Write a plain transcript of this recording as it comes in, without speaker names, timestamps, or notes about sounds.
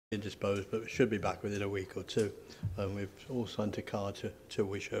indisposed, but should be back within a week or two. And we've all sent a card to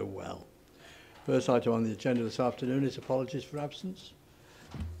wish her well. First item on the agenda this afternoon is apologies for absence.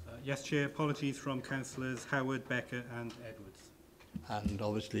 Yes, Chair. Apologies from Councillors Howard, Becker and Edwards. And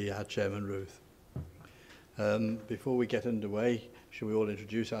obviously our Chairman Ruth. Before we get underway, shall we all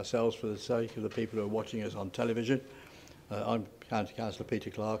introduce ourselves for the sake of the people who are watching us on television? I'm County Councillor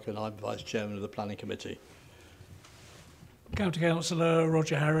Peter Clark and I'm Vice Chairman of the Planning Committee. County Councillor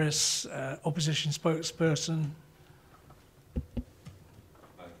Roger Harris, Opposition Spokesperson.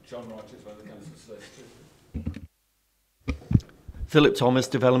 John Wright as well, the Council Solicitor. Philip Thomas,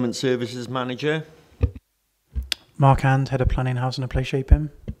 Development Services Manager. Mark Hand, Head of Planning, Housing and Place Shaping.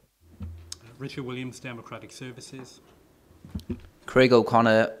 Richard Williams, Democratic Services. Craig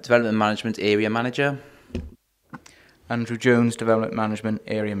O'Connor, Development Management Area Manager. Andrew Jones, Development Management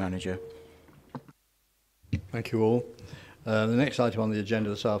Area Manager. Thank you all. The next item on the agenda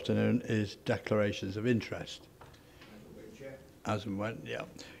this afternoon is declarations of interest. As and when, yeah.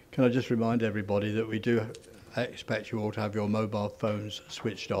 Can I just remind everybody that we do expect you all to have your mobile phones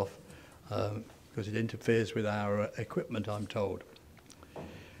switched off because it interferes with our equipment, I'm told.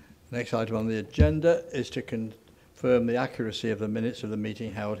 The next item on the agenda is to confirm the accuracy of the minutes of the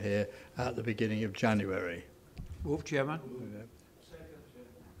meeting held here at the beginning of January. Move, Chairman.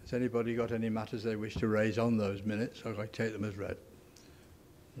 Has anybody got any matters they wish to raise on those minutes? Or I take them as read?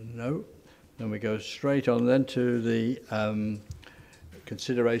 No. Then we go straight on then to the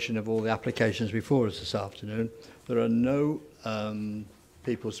consideration of all the applications before us this afternoon. There are no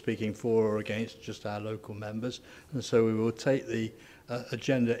people speaking for or against, just our local members, and so we will take the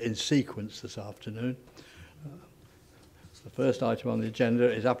agenda in sequence this afternoon. The first item on the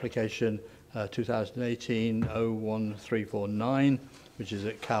agenda is application 2018-01349, which is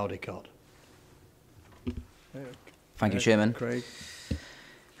at Caldicott. Thank you, Chairman. Craig.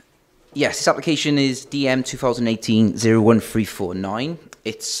 Yes, this application is DM 2018-01349.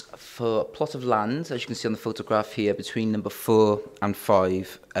 It's for a plot of land, as you can see on the photograph here, between number 4 and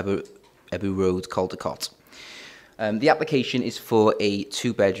 5 Ebu Road, Caldicott. The application is for a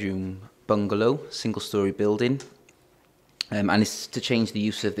 2-bedroom bungalow, single-storey building, and it's to change the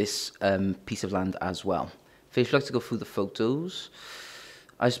use of this piece of land as well. If you'd like to go through the photos,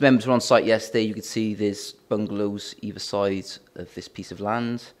 as members were on site yesterday, you could see there's bungalows either side of this piece of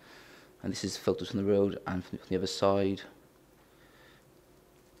land. And this is photos from the road and from the other side.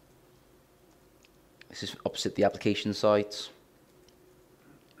 This is opposite the application site.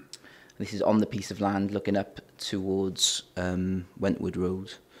 And this is on the piece of land looking up towards Wentwood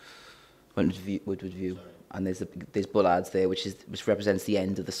Road, Wentwood View. And there's bollards there, which represents the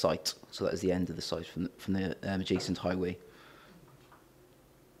end of the site. So that is the end of the site from the adjacent highway.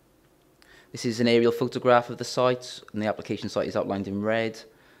 This is an aerial photograph of the site, and the application site is outlined in red.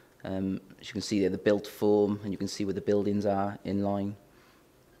 As you can see there, the built form, and you can see where the buildings are in line.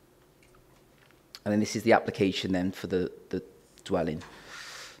 And then this is the application then for the dwelling.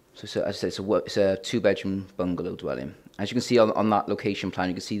 So as I said, it's a 2-bedroom bungalow dwelling. As you can see on that location plan,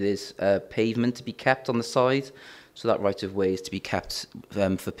 you can see there's pavement to be kept on the side. So that right of way is to be kept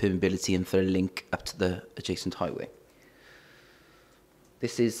for permeability and for a link up to the adjacent highway.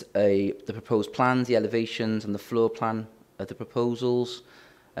 This is the proposed plans, the elevations and the floor plan of the proposals.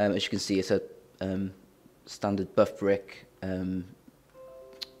 As you can see, it's a standard buff brick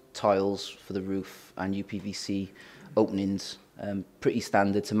tiles for the roof and UPVC openings, pretty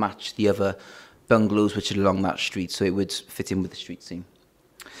standard to match the other bungalows which are along that street, so it would fit in with the street scene.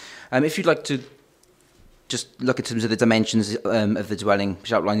 If you'd like to just look in terms of the dimensions of the dwelling, which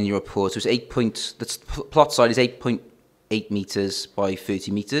is outlined in your report, so it's the plot side is 8.8 metres by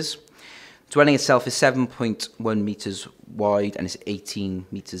 30 metres. The dwelling itself is 7.1 metres wide and it's 18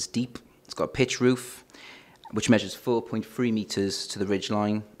 metres deep. It's got a pitch roof, which measures 4.3 metres to the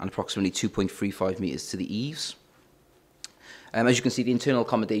ridgeline and approximately 2.35 metres to the eaves. As you can see, the internal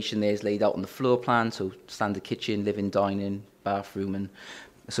accommodation there is laid out on the floor plan, so standard kitchen, living, dining, bathroom and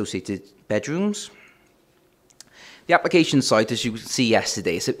associated bedrooms. The application site, as you could see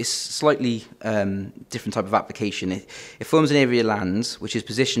yesterday, is a slightly different type of application. It forms an area of land which is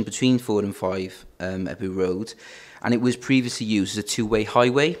positioned between 4 and 5 Ebu Road, and it was previously used as a 2-way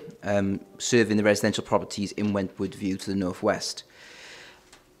highway, serving the residential properties in Wentwood View to the northwest.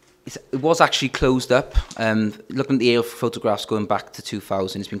 It was actually closed up. Looking at the aerial photographs going back to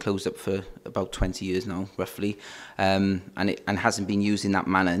 2000, it's been closed up for about 20 years now, roughly, and hasn't been used in that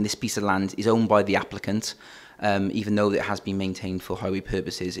manner. And this piece of land is owned by the applicant, even though it has been maintained for highway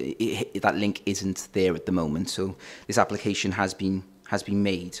purposes. That link isn't there at the moment, so this application has been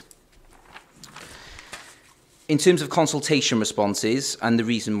made. In terms of consultation responses and the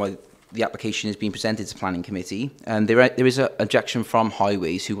reason why the application is being presented to Planning Committee, there is an objection from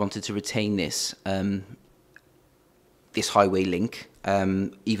Highways who wanted to retain this this highway link,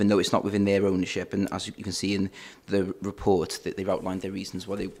 even though it's not within their ownership. And as you can see in the report, that they've outlined their reasons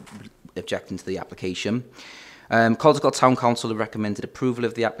why they're objecting to the application. Caldecott Town Council have recommended approval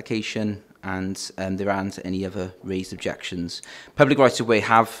of the application, and there aren't any other raised objections. Public Rights of Way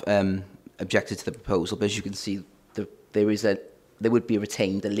have objected to the proposal, but as you can see, there would be a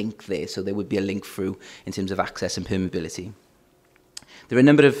link there, so there would be a link through in terms of access and permeability. There are a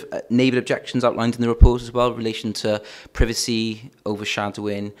number of neighbour objections outlined in the report as well, in relation to privacy,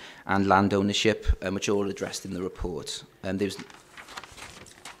 overshadowing and land ownership, which are all addressed in the report. In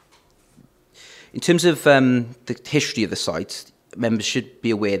terms of the history of the site, members should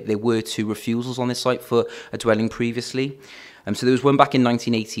be aware there were 2 refusals on this site for a dwelling previously. So there was one back in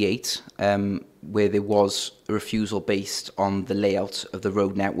 1988 where there was a refusal based on the layout of the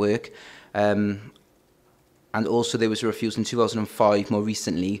road network. And also there was a refusal in 2005, more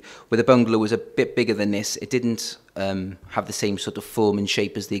recently, where the bungalow was a bit bigger than this. It didn't have the same sort of form and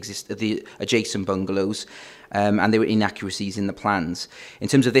shape as the adjacent bungalows, and there were inaccuracies in the plans. In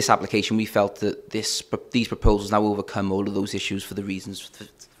terms of this application, we felt that these proposals now overcome all of those issues for the reasons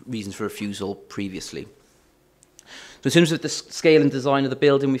for refusal previously. So in terms of the scale and design of the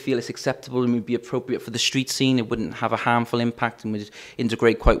building, we feel it's acceptable and would be appropriate for the street scene. It wouldn't have a harmful impact and would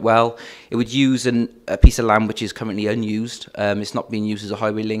integrate quite well. It would use a piece of land which is currently unused. It's not being used as a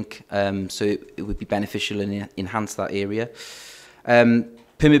highway link, so it would be beneficial and enhance that area.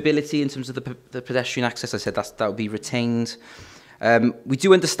 Permeability in terms of the pedestrian access, I said that would be retained. We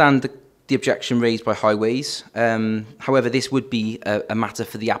do understand the objection raised by Highways. However, this would be a matter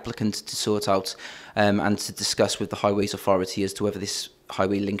for the applicant to sort out and to discuss with the Highways Authority as to whether this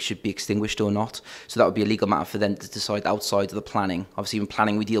highway link should be extinguished or not. So that would be a legal matter for them to decide outside of the planning. Obviously, in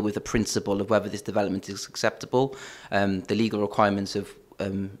planning, we deal with the principle of whether this development is acceptable. The legal requirements of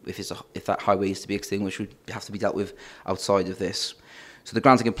if that highway is to be extinguished would have to be dealt with outside of this. So the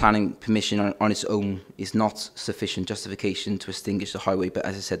granting of planning permission on its own is not sufficient justification to extinguish the highway, but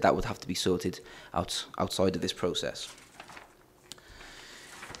as I said, that would have to be sorted outside of this process.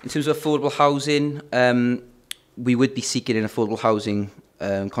 In terms of affordable housing, we would be seeking an affordable housing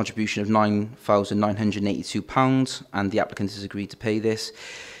contribution of £9,982, and the applicant has agreed to pay this.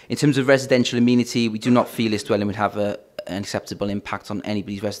 In terms of residential amenity, we do not feel this dwelling would have an acceptable impact on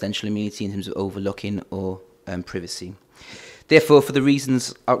anybody's residential amenity in terms of overlooking or privacy. Therefore, for the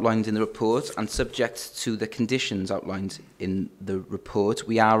reasons outlined in the report and subject to the conditions outlined in the report,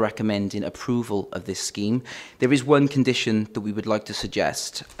 we are recommending approval of this scheme. There is one condition that we would like to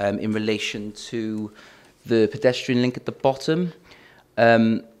suggest in relation to the pedestrian link at the bottom.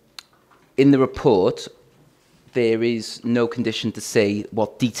 In the report, there is no condition to say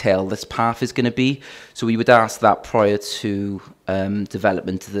what detail this path is going to be. So we would ask that prior to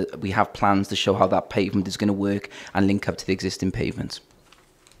development, that we have plans to show how that pavement is going to work and link up to the existing pavement.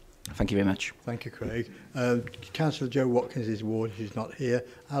 Thank you very much. Thank you, Craig. Councillor Joe Watkins is ward. She's not here.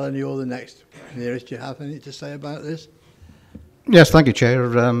 Alan, you're the next nearest. Do you have anything to say about this? Yes, thank you,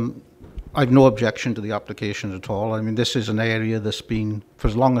 Chair. I've no objection to the application at all. I mean, this is an area that's been, for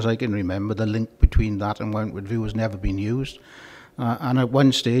as long as I can remember, the link between that and Wentworth View has never been used. And at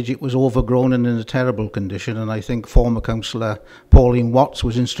one stage it was overgrown and in a terrible condition, and I think former councillor Pauline Watts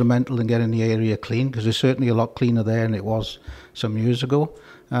was instrumental in getting the area clean, because it's certainly a lot cleaner there than it was some years ago.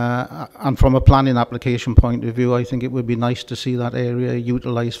 And from a planning application point of view, I think it would be nice to see that area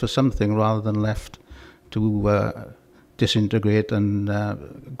utilised for something rather than left to disintegrate and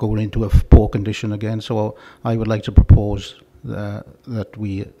go into a poor condition again. So I would like to propose that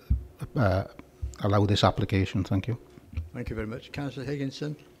we allow this application. Thank you. Thank you very much. Councillor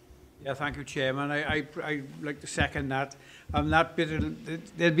Higginson. Yeah, thank you, Chairman. I'd like to second that. That bit,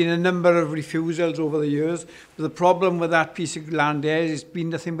 there's been a number of refusals over the years, but the problem with that piece of land there is it's been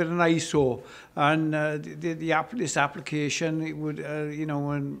nothing but an eyesore. And this application, it would, you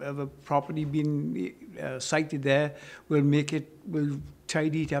know, of a property being sited there, will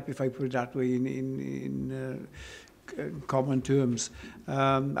tidy it up, if I put it that way, in common terms.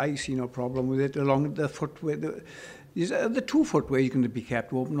 I see no problem with it along the footway. Is the 2 footways going to be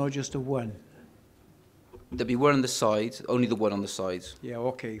kept open or just the one? There'll be one on the side, only the one on the side. Yeah,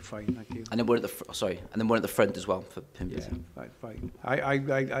 okay, fine, thank you. And then one at the and then one at the front as well for permeability. Yeah, fine.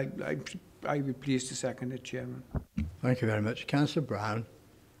 I'd be pleased to second it, Chairman. Thank you very much. Councillor Brown.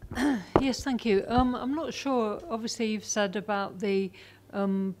 Yes, thank you. I'm not sure, obviously you've said about the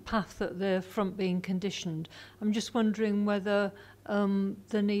path at the front being conditioned. I'm just wondering whether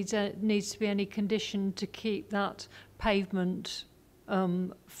there needs to be any condition to keep that pavement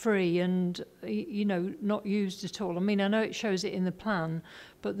free and, you know, not used at all. I mean, I know it shows it in the plan,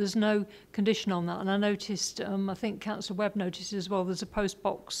 but there's no condition on that. And I noticed, I think Councillor Webb noticed as well, there's a post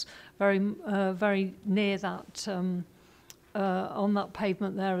box very near that, on that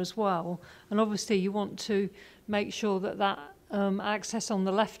pavement there as well. And obviously you want to make sure that that access on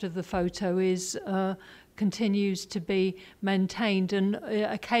the left of the photo is continues to be maintained, and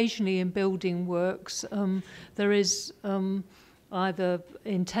occasionally in building works there is either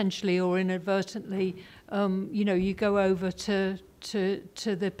intentionally or inadvertently, you know, you go over to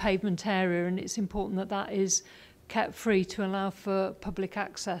the pavement area, and it's important that that is kept free to allow for public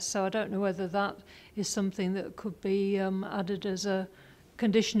access. So I don't know whether that is something that could be added as a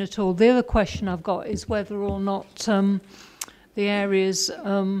condition at all. The other question I've got is whether or not the areas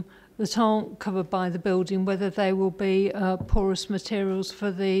that aren't covered by the building, whether they will be porous materials for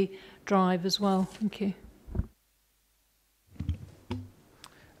the drive as well. Thank you.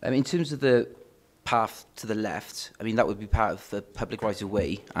 In terms of the path to the left, I mean, that would be part of the public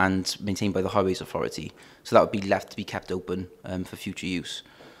right-of-way and maintained by the Highways Authority. So that would be left to be kept open for future use.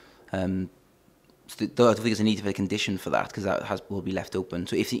 So I don't think there's a need for a condition for that, because that will be left open.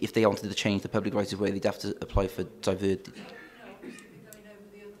 So if they wanted to change the public right-of-way, they'd have to apply for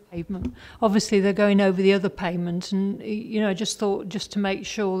pavement. Obviously, they're going over the other pavement, and, you know, I just thought, just to make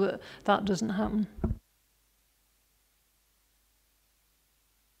sure that that doesn't happen.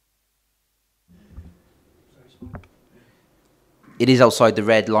 It is outside the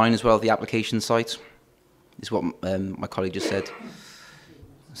red line as well, the application site, is what my colleague just said.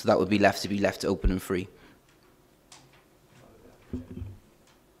 So that would be left open and free.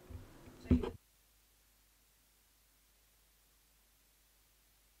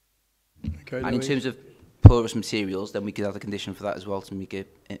 Okay, And in terms of porous materials, then we could have a condition for that as well to make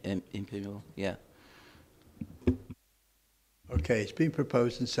it impermeable. Yeah. Okay, it's been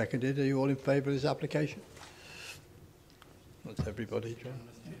proposed and seconded. Are you all in favour of this application? That's everybody, John.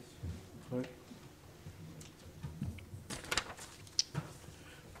 Right.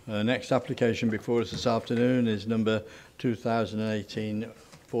 Next application before us this afternoon is number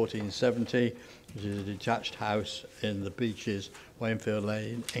 2018-1470, which is a detached house in the Beaches, Wainfield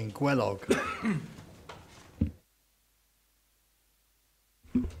Lane in Gwelog.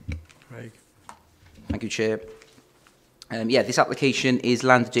 Craig. Thank you, Chair. Yeah, this application is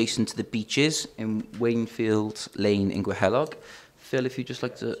land adjacent to the Beaches in Wainfield Lane in Gwelog. Phil, if you'd just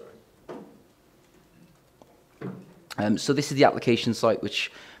like to... so this is the application site which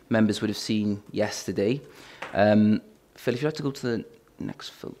members would have seen yesterday. Phil, if you'd like to go to the next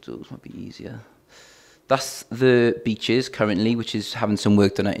photos, might be easier. That's the Beaches currently, which is having some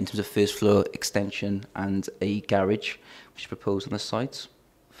work done in terms of first floor extension and a garage, which is proposed on the site.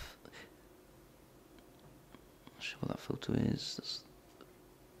 What that photo is.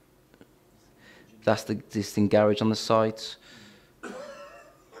 That's the existing garage on the site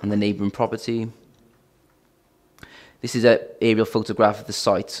and the neighbouring property. This is an aerial photograph of the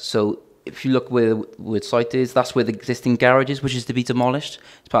site. So if you look where the site is, that's where the existing garage is, which is to be demolished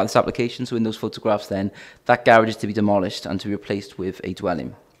as part of this application. So in those photographs then, that garage is to be demolished and to be replaced with a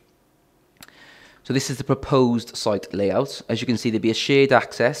dwelling. So this is the proposed site layout. As you can see, there'll be a shared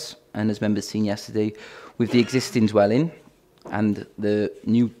access, and as members seen yesterday, with the existing dwelling, and the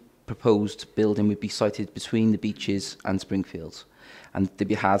new proposed building would be sited between the Beaches and Springfield. And there'd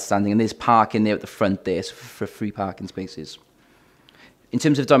be hard standing, and there's parking there at the front there, so for free parking spaces. In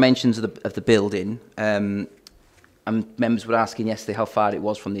terms of dimensions of the building, and members were asking yesterday how far it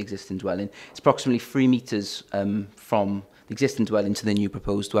was from the existing dwelling. It's approximately 3 metres from the existing dwelling to the new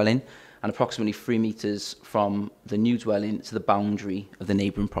proposed dwelling, and approximately 3 metres from the new dwelling to the boundary of the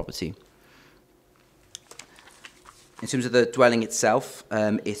neighbouring property. In terms of the dwelling itself,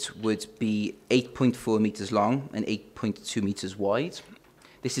 it would be 8.4 metres long and 8.2 metres wide.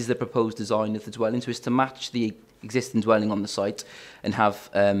 This is the proposed design of the dwelling, so it's to match the existing dwelling on the site and have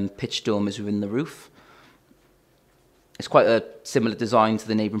pitched dormers within the roof. It's quite a similar design to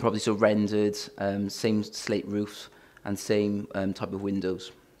the neighbouring property, so rendered, same slate roof and same type of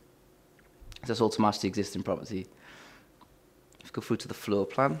windows. So that's all to match the existing property. Let's go through to the floor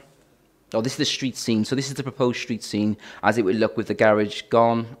plan. Oh, this is the street scene. So this is the proposed street scene as it would look with the garage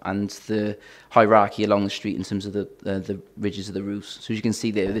gone and the hierarchy along the street in terms of the ridges of the roofs. So as you can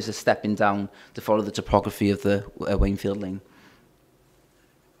see there, there's a stepping down to follow the topography of the Wainfield Lane.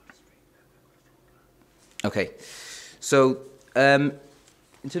 Okay, so in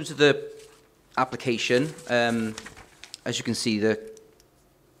terms of the application, as you can see, the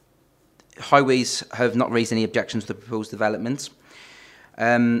Highways have not raised any objections to the proposed development.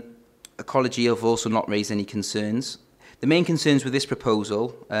 Ecology have also not raised any concerns. The main concerns with this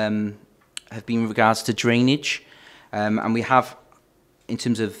proposal have been in regards to drainage, and we have, in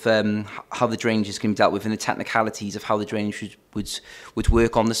terms of how the drainage is going to be dealt with and the technicalities of how the drainage would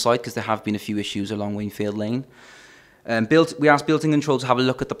work on the site, because there have been a few issues along Wainfield Lane. We asked Building Control to have a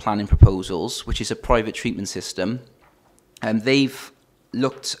look at the planning proposals, which is a private treatment system. They've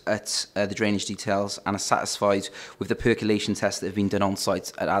looked at the drainage details and are satisfied with the percolation tests that have been done on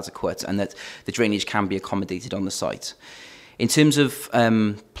site at adequate, and that the drainage can be accommodated on the site. In terms of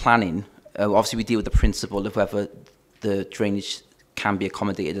planning, obviously we deal with the principle of whether the drainage can be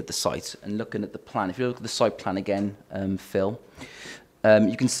accommodated at the site. And looking at the plan, if you look at the site plan again, Phil,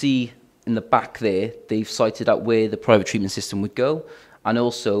 you can see in the back there, they've cited out where the private treatment system would go, and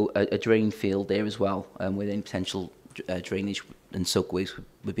also a drain field there as well, where any potential drainage and soakways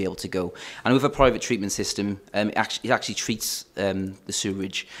would be able to go. And with a private treatment system, it actually treats the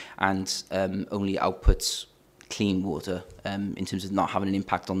sewerage and only outputs clean water in terms of not having an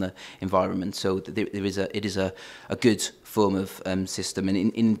impact on the environment. So it is a good form of system. And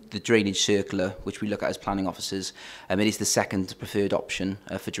in the drainage circular, which we look at as planning officers, it is the second preferred option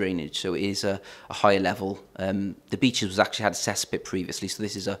for drainage. So it is a higher level. The beaches was actually had a cesspit previously, so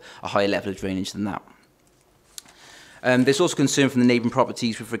this is a higher level of drainage than that. There's also concern from the neighbouring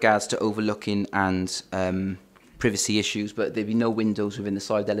properties with regards to overlooking and privacy issues, but there'd be no windows within the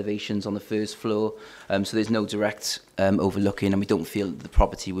side elevations on the first floor, so there's no direct overlooking, and we don't feel that the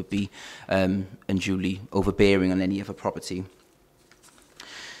property would be unduly overbearing on any other property.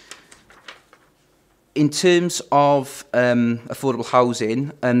 In terms of affordable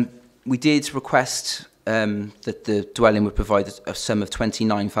housing, we did request that the dwelling would provide a sum of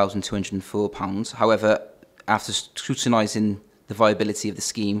 £29,204. However, after scrutinising the viability of the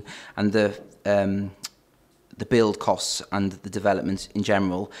scheme and the build costs and the development in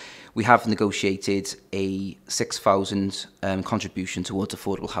general, we have negotiated a £6,000 contribution towards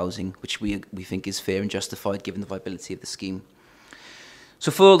affordable housing, which we think is fair and justified given the viability of the scheme.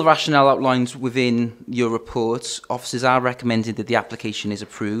 So for all the rationale outlined within your report, officers are recommending that the application is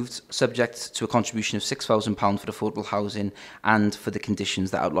approved, subject to a contribution of £6,000 for affordable housing and for the conditions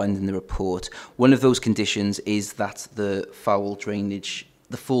that are outlined in the report. One of those conditions is that the foul drainage,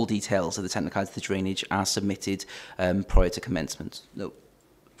 the full details of the technicalities of the drainage are submitted prior to commencement. No,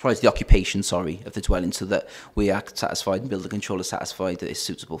 prior to the occupation, sorry, of the dwelling, so that we are satisfied and Building Control is satisfied that it's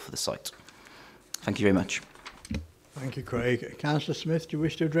suitable for the site. Thank you very much. Thank you, Craig. Councillor Smith, do you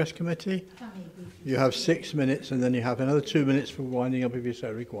wish to address committee? You have 6 minutes, and then you have another 2 minutes for winding up if you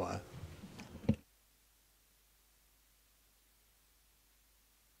so require.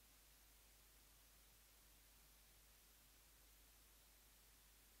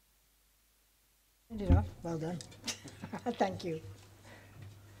 Turned it off. Well done. Thank you.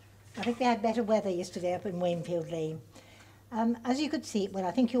 I think we had better weather yesterday up in Wainfield Lane. As you could see, well,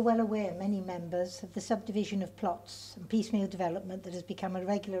 I think you're well aware, many members, of the subdivision of plots and piecemeal development that has become a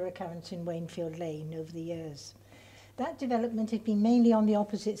regular occurrence in Wainfield Lane over the years. That development had been mainly on the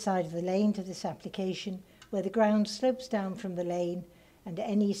opposite side of the lane to this application, where the ground slopes down from the lane and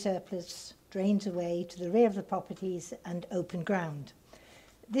any surplus drains away to the rear of the properties and open ground.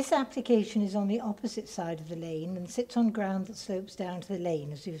 This application is on the opposite side of the lane and sits on ground that slopes down to the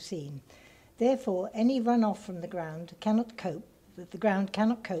lane, as you've seen. Therefore, any runoff from the ground the ground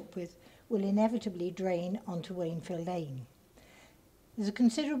cannot cope with will inevitably drain onto Wainfield Lane. There's a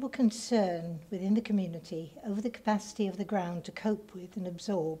considerable concern within the community over the capacity of the ground to cope with and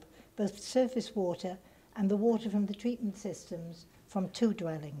absorb both surface water and the water from the treatment systems from 2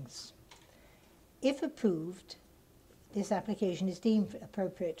 dwellings. If approved, this application is deemed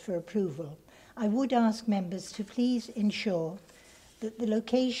appropriate for approval. I would ask members to please ensure that the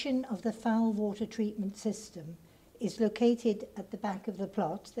location of the foul water treatment system is located at the back of the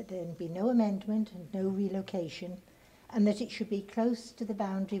plot, that there be no amendment and no relocation, and that it should be close to the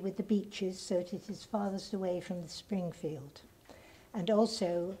boundary with the beaches so that it is farthest away from the Springfield. And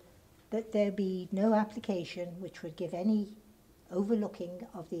also that there be no application which would give any overlooking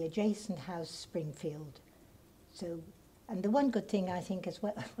of the adjacent house Springfield. So, and the one good thing I think as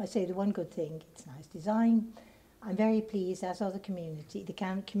well, I say the one good thing, it's nice design. I'm very pleased, as are the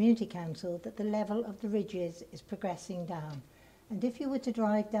community council, that the level of the ridges is progressing down. And if you were to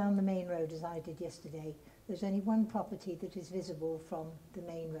drive down the main road, as I did yesterday, there's only one property that is visible from the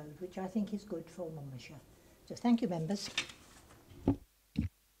main road, which I think is good for Monmouthshire. So thank you, members.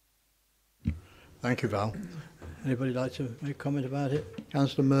 Thank you, Val. Anybody like to make a comment about it?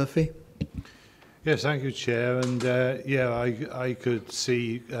 Councillor Murphy? Yes, thank you, Chair. And yeah, I could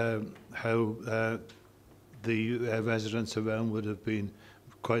see how the residents around would have been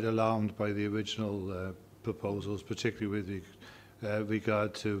quite alarmed by the original proposals, particularly with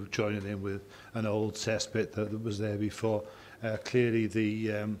regard to joining in with an old cesspit that was there before. Clearly,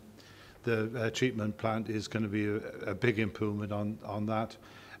 the treatment plant is going to be a big improvement on that.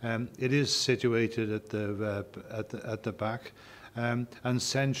 It is situated at the back and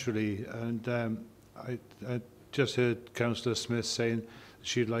centrally, and I just heard Councillor Smith saying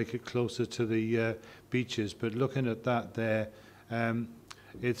she'd like it closer to the beaches, but looking at that there,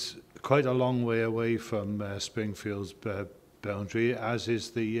 it's quite a long way away from Springfield's boundary, as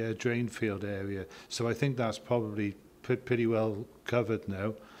is the drain field area. So I think that's probably pretty well covered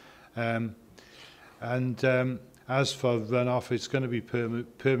now. As for runoff, it's going to be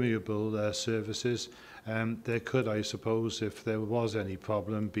permeable surfaces. There could, I suppose, if there was any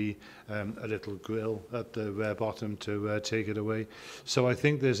problem, be a little grill at the bottom to take it away. So I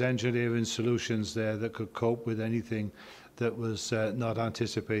think there's engineering solutions there that could cope with anything that was not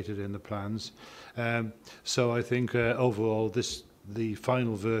anticipated in the plans. So I think overall the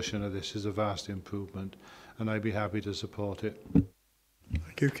final version of this is a vast improvement, and I'd be happy to support it.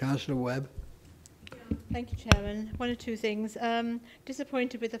 Thank you, Councillor Webb. Thank you, Chairman. One or two things.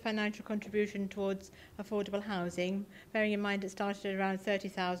 Disappointed with the financial contribution towards affordable housing, bearing in mind it started at around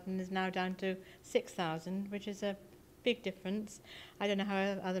 30,000 and is now down to 6,000, which is a big difference. I don't know how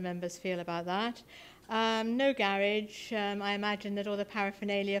other members feel about that. No garage. I imagine that all the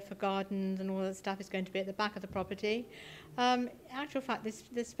paraphernalia for gardens and all that stuff is going to be at the back of the property. In actual fact,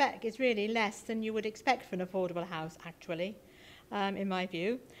 the spec is really less than you would expect for an affordable house, actually, in my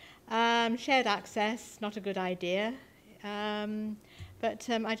view. Shared access, not a good idea. But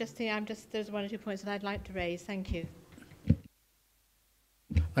I just think there's one or two points that I'd like to raise. Thank you.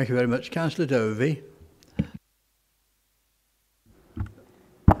 Thank you very much. Councillor Dovey.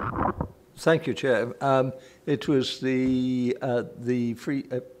 Thank you, Chair. It was the free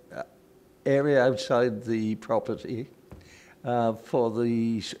area outside the property for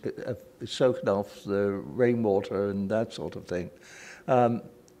the soaking off the rainwater and that sort of thing.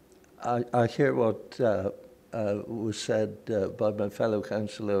 I hear what was said by my fellow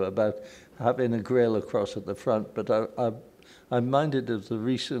councillor about having a grill across at the front, but I'm minded of the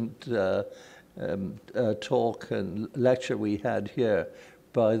recent talk and lecture we had here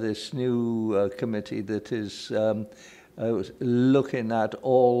by this new committee that is looking at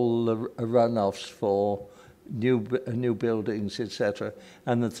all the runoffs for new buildings, etc.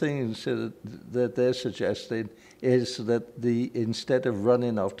 And the things that they're suggesting is that instead of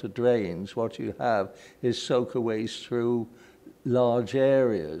running off to drains, what you have is soakaways through large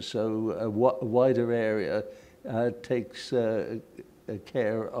areas. So a wider area takes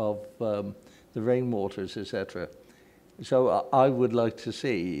care of the rainwaters, etc. So I would like to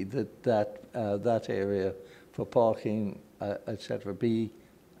see that area for parking, etc., be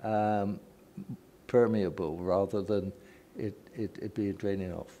permeable rather than it be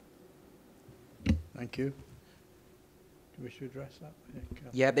draining off. Thank you. Do you wish to address that?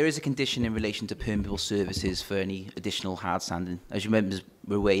 Yeah, there is a condition in relation to permeable surfaces for any additional hard standing. As you members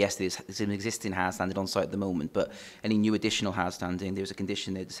were aware yesterday, there's an existing hard standing on site at the moment, but any new additional hard standing, there's a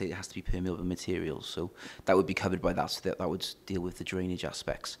condition there to say it has to be permeable materials. So that would be covered by that, so that would deal with the drainage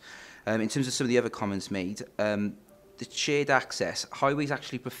aspects. In terms of some of the other comments made, the shared access, highways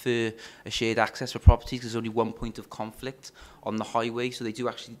actually prefer a shared access for properties because there's only one point of conflict on the highway, so they do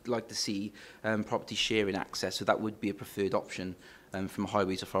actually like to see property sharing access, so that would be a preferred option from a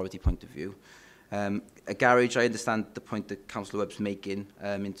highways authority point of view. A garage, I understand the point that Councillor Webb's making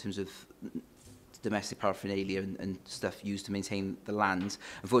in terms of domestic paraphernalia and stuff used to maintain the land.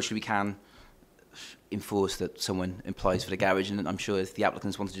 Unfortunately, we can enforce that someone applies for the garage, and I'm sure if the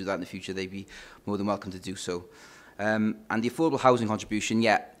applicants want to do that in the future, they'd be more than welcome to do so. And the affordable housing contribution,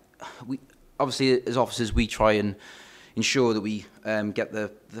 yeah, we obviously as officers we try and ensure that we get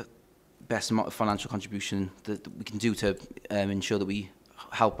the best amount of financial contribution that we can do to ensure that we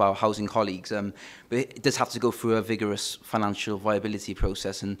help our housing colleagues. But it does have to go through a vigorous financial viability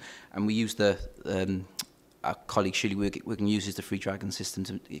process, and we use our colleague Shirley Wigan uses the Free Dragon system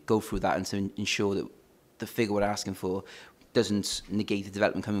to go through that and to ensure that the figure we're asking for doesn't negate the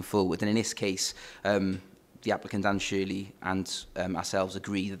development coming forward. And in this case, the applicant and Shirley and ourselves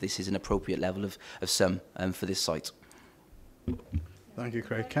agree that this is an appropriate level of sum for this site. Thank you,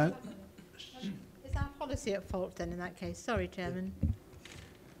 Craig. Is our policy at fault then in that case? Sorry, Chairman.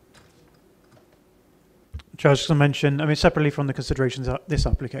 Chair, I was just going to mention, I mean, separately from the considerations of this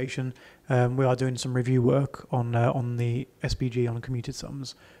application, we are doing some review work on the SPG on commuted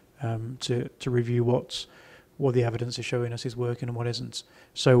sums to review what the evidence is showing us is working and what isn't.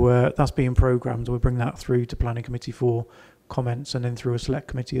 So that's being programmed. We'll bring that through to planning committee for comments and then through a select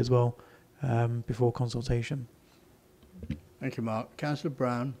committee as well before consultation. Thank you, Mark. Councillor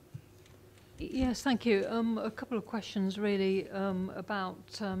Brown. Yes, thank you. A couple of questions really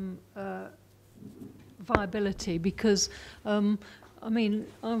about viability, because I mean,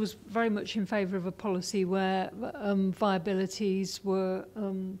 I was very much in favour of a policy where viabilities were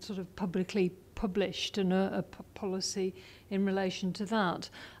sort of publicly published, and a policy in relation to that.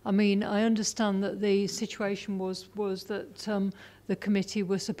 I mean, I understand that the situation was that the committee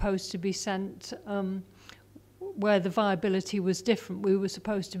was supposed to be sent where the viability was different. We were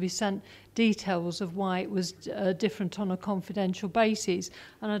supposed to be sent details of why it was different on a confidential basis,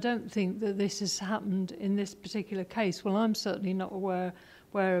 and I don't think that this has happened in this particular case. Well, I'm certainly not aware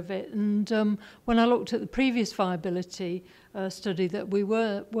of it. And when I looked at the previous viability study that we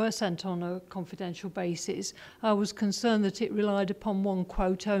were sent on a confidential basis, I was concerned that it relied upon one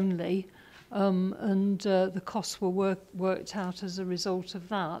quote only, and the costs were worked out as a result of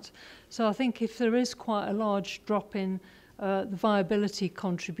that. So I think if there is quite a large drop in the viability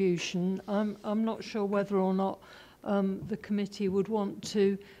contribution, I'm not sure whether or not the committee would want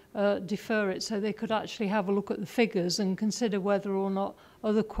to defer it so they could actually have a look at the figures and consider whether or not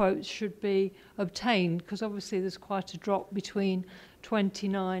other quotes should be obtained, because obviously there's quite a drop between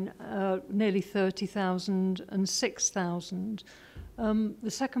 29, nearly 30,000 and 6,000. The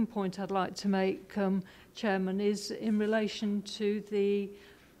second point I'd like to make, Chairman, is in relation to the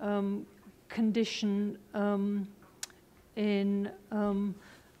condition in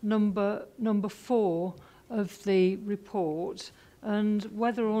number 4 of the report, and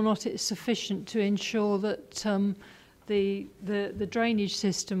whether or not it's sufficient to ensure that the drainage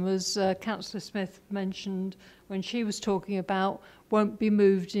system, as Councillor Smith mentioned when she was talking about, won't be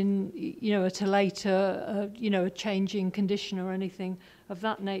moved in, at a later, a change in condition or anything of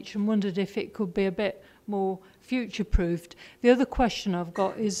that nature, and wondered if it could be a bit more future-proofed. The other question I've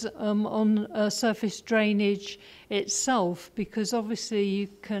got is on surface drainage itself, because obviously you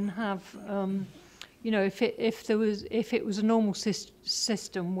can have, if it was a normal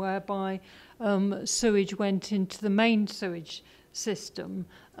system whereby sewage went into the main sewage system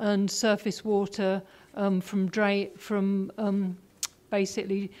and surface water from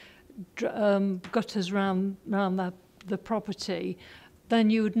basically gutters around the property, then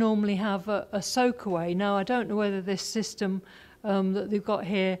you would normally have a soakaway. Now, I don't know whether this system that they've got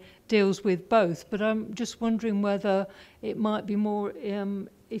here deals with both, but I'm just wondering whether it might be more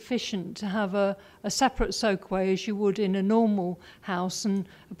efficient to have a separate soakaway as you would in a normal house. And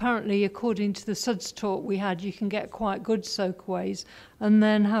apparently, according to the SUDS talk we had, you can get quite good soakaways, and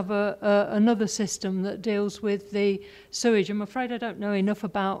then have another system that deals with the sewage. I'm afraid I don't know enough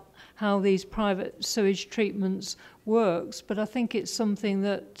about how these private sewage treatments works, but I think it's something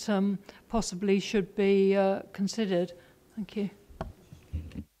that possibly should be considered. Thank you.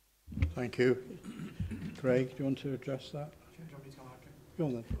 Thank you. Craig, do you want to address that? Go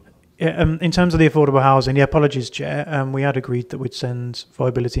on then. Yeah, in terms of the affordable housing, apologies, Chair. We had agreed that we'd send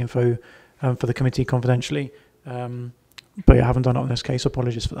viability info for the committee confidentially, but I haven't done it on this case.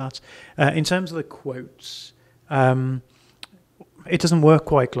 Apologies for that. In terms of the quotes, it doesn't work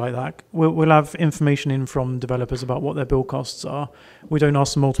quite like that. We'll have information in from developers about what their build costs are. We don't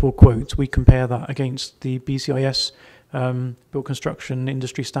ask for multiple quotes. We compare that against the BCIS built construction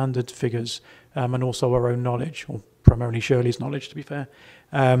industry standard figures, and also our own knowledge, or primarily Shirley's knowledge, to be fair,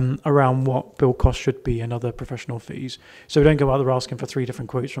 around what build costs should be and other professional fees. So we don't go out there asking for 3 different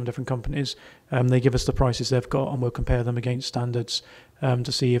quotes from different companies. They give us the prices they've got, and we'll compare them against standards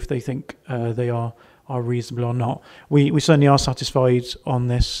to see if they think they are reasonable or not. We certainly are satisfied on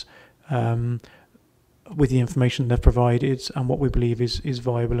this with the information they've provided and what we believe is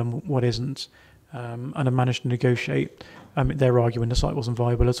viable and what isn't. And I've managed to negotiate. They're arguing the site wasn't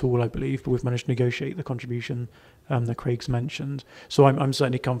viable at all, I believe, but we've managed to negotiate the contribution that Craig's mentioned. So I'm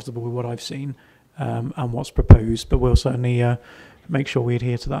certainly comfortable with what I've seen and what's proposed, but we'll certainly make sure we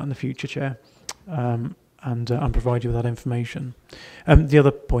adhere to that in the future, Chair, and provide you with that information. The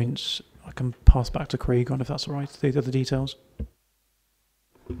other points I can pass back to Craig on, if that's all right, the other details.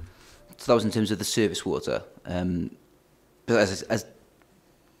 So that was in terms of the surface water. But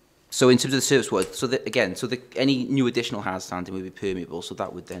so in terms of the surface water, any new additional hard standing would be permeable, so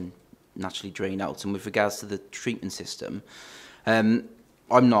that would then naturally drain out. And with regards to the treatment system, I'm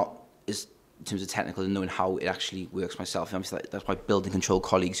not as in terms of technical and knowing how it actually works myself. Obviously, that's my building control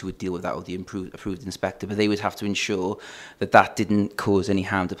colleagues who would deal with that, or the approved inspector, but they would have to ensure that that didn't cause any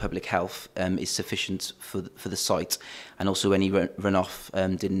harm to public health, is sufficient for the site, and also any runoff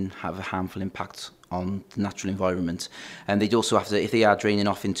didn't have a harmful impact on the natural environment. And they'd also have to, if they are draining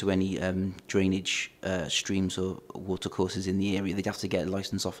off into any drainage streams or watercourses in the area, they'd have to get a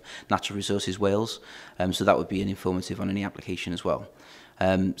licence off Natural Resources Wales. So that would be an informative on any application as well.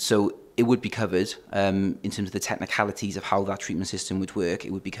 So it would be covered in terms of the technicalities of how that treatment system would work.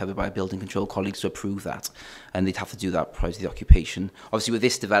 It would be covered by building control colleagues to approve that, and they'd have to do that prior to the occupation. Obviously, with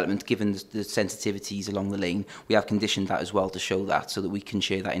this development, given the sensitivities along the lane, we have conditioned that as well to show that, so that we can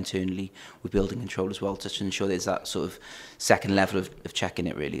share that internally with building control as well, just to ensure there's that sort of second level of checking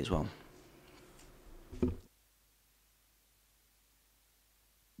it really as well.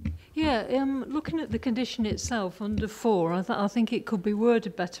 Yeah, looking at the condition itself under 4, I think it could be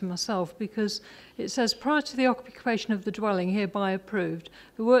worded better myself, because it says, prior to the occupation of the dwelling hereby approved,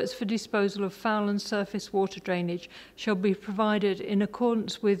 the works for disposal of foul and surface water drainage shall be provided in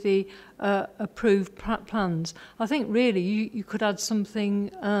accordance with the approved plans. I think really you could add something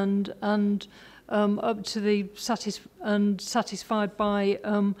and up to the satisfied by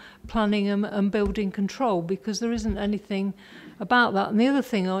planning and building control, because there isn't anything about that. And the other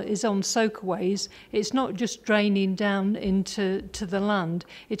thing is on soakaways, it's not just draining down into the land.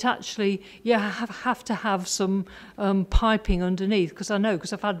 It actually, you have to have some piping underneath, because I know,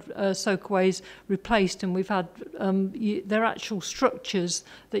 because I've had soakaways replaced, and we've had, they're actual structures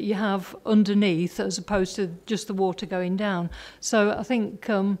that you have underneath as opposed to just the water going down. So I think,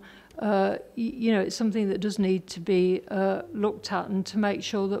 you know, it's something that does need to be looked at, and to make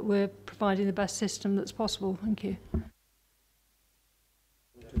sure that we're providing the best system that's possible. Thank you.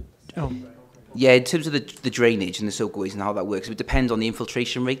 Yeah, in terms of the drainage and the soakaways and how that works, it would depend on the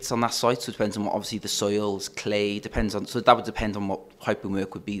infiltration rates on that site. So it depends on what, obviously, the soils, clay, depends on. So that would depend on what piping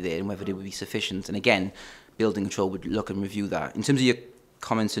work would be there and whether it would be sufficient. And again, building control would look and review that. In terms of your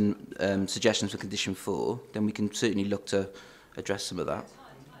comments and suggestions for condition 4, then we can certainly look to address some of that.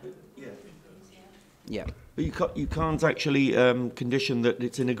 Yeah. But you can't actually condition that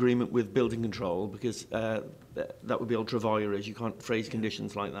it's in agreement with building control, because that would be ultra vires. You can't phrase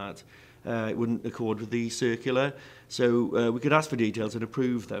conditions like that. It wouldn't accord with the circular. So we could ask for details and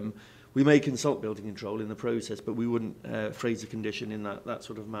approve them. We may consult building control in the process, but we wouldn't phrase a condition in that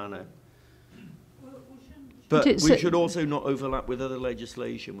sort of manner. But we should also not overlap with other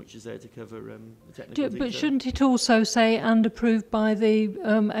legislation which is there to cover the technical detail. But shouldn't it also say, and approved by the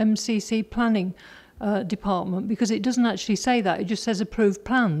MCC planning department? Because it doesn't actually say that, it just says approved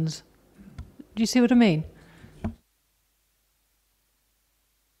plans. Do you see what I mean?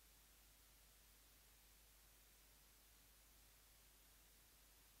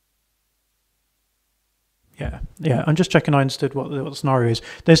 Yeah, I'm just checking I understood what the scenario is.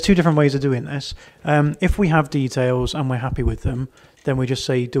 There's 2 different ways of doing this. If we have details and we're happy with them, then we just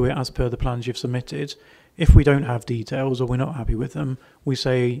say do it as per the plans you've submitted. If we don't have details or we're not happy with them, we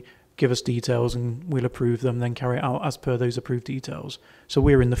say give us details and we'll approve them, then carry it out as per those approved details. So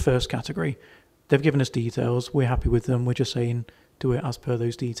we're in the first category. They've given us details, we're happy with them, we're just saying do it as per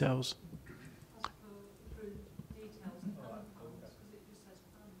those details.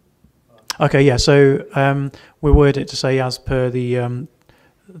 Okay, yeah, so we word it to say as per the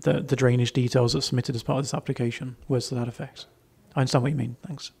drainage details that's submitted as part of this application. Words to that effect. I understand what you mean,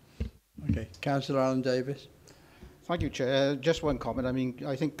 thanks. Okay, Councillor Alan Davis. Thank you, Chair. Just one comment. I mean,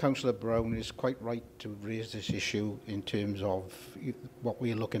 I think Councillor Brown is quite right to raise this issue in terms of what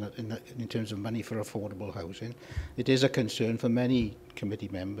we're looking at in terms of money for affordable housing. It is a concern for many committee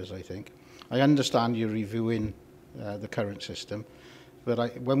members, I think. I understand you're reviewing the current system,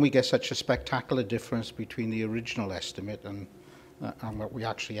 but when we get such a spectacular difference between the original estimate and what we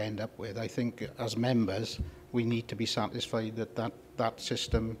actually end up with, I think as members we need to be satisfied that that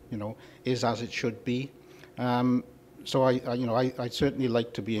system, you know, is as it should be. So I'd certainly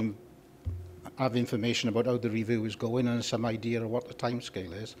like to have information about how the review is going and some idea of what the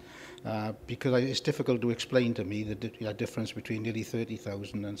timescale is, because it's difficult to explain to me the difference between nearly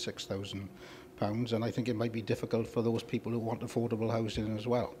 £30,000 and £6,000, and I think it might be difficult for those people who want affordable housing as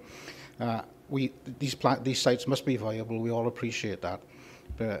well. These sites must be viable. We all appreciate that.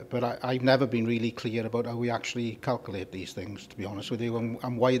 But I've never been really clear about how we actually calculate these things, to be honest with you,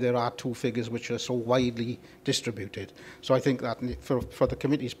 and why there are 2 figures which are so widely distributed. So I think that for the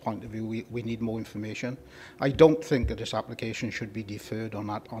committee's point of view, we need more information. I don't think that this application should be deferred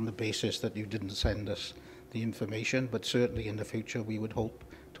on the basis that you didn't send us the information, but certainly in the future we would hope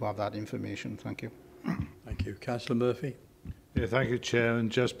to have that information. Thank you. Thank you. Councillor Murphy. Yeah, thank you, Chair. And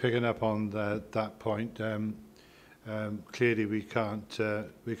just picking up on that point, clearly we can't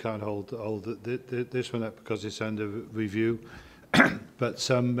hold this one up because it's under review, but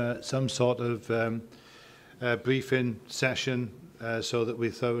some sort of briefing session so that we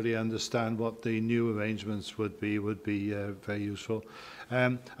thoroughly understand what the new arrangements would be very useful.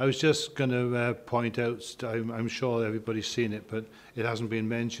 I was just going to point out, I'm sure everybody's seen it, but it hasn't been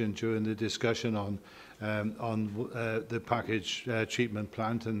mentioned during the discussion on the package treatment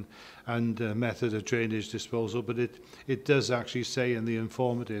plant and method of drainage disposal, but it does actually say in the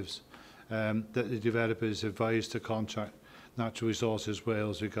informatives that the developer is advised to contact Natural Resources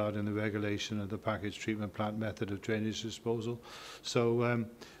Wales regarding the regulation of the package treatment plant method of drainage disposal. So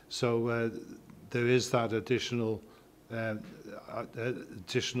there is that additional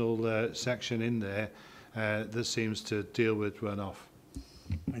section in there that seems to deal with runoff.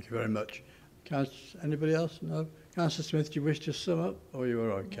 Thank you very much. Anybody else? No? Councillor Smith, do you wish to sum up, or you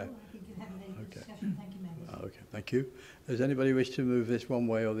are okay? No, I think you've had a very good discussion. Thank you, members. Okay, thank you. Does anybody wish to move this one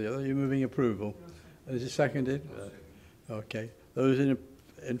way or the other? Are you moving approval? Is it seconded? Okay. Those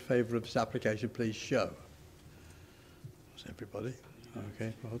in favour of this application, please show. That's everybody.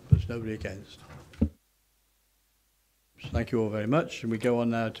 Okay, well, there's nobody against. Thank you all very much. And we go on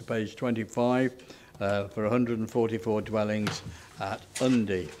now to page 25 for 144 dwellings at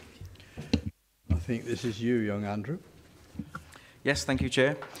Undy. I think this is you, young Andrew. Yes, thank you,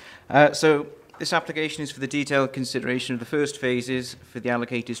 Chair. So this application is for the detailed consideration of the first phases for the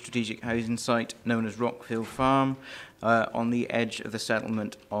allocated strategic housing site known as Rockfield Farm on the edge of the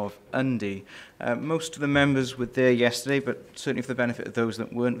settlement of Undy. Most of the members were there yesterday, but certainly for the benefit of those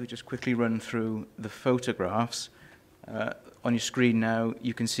that weren't, we just quickly run through the photographs. On your screen now,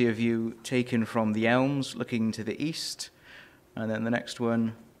 you can see a view taken from the elms looking to the east, and then the next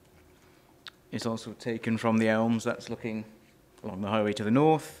one is also taken from the elms. That's looking along the highway to the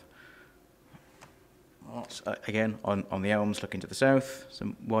north. Again, on the elms looking to the south,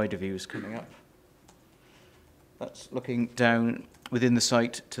 some wider views coming up. That's looking down within the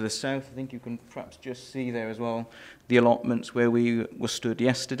site to the south. I think you can perhaps just see there as well the allotments where we were stood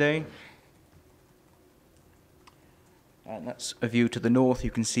yesterday. And that's a view to the north.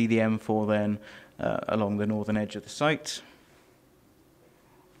 You can see the M4 then along the northern edge of the site.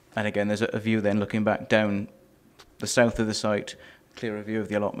 And again, there's a view then looking back down the south of the site, clearer view of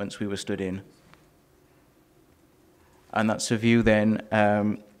the allotments we were stood in. And that's a view then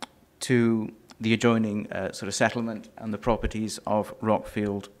to the adjoining sort of settlement and the properties of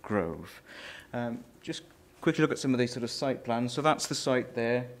Rockfield Grove. Just quickly look at some of these sort of site plans. So that's the site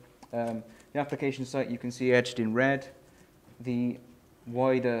there. The application site you can see edged in red. The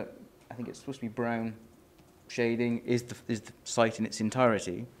wider, I think it's supposed to be brown shading, is the site in its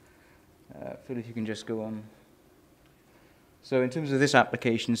entirety. Phil, if you can just go on. So in terms of this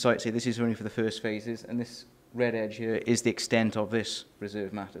application site, say this is only for the first phases, and this red edge here is the extent of this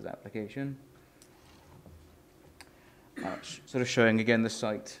Reserve Matters application. Sort of showing again the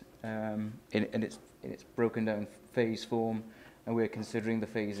site in its broken down phase form, and we're considering the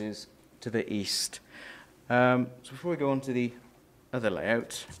phases to the east. So before we go on to the other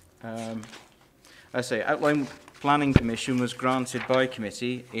layout, as I say, Outline Planning Commission was granted by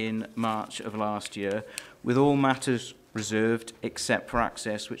committee in March of last year, with all matters reserved except for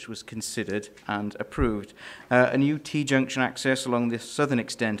access, which was considered and approved. A new T-junction access along the southern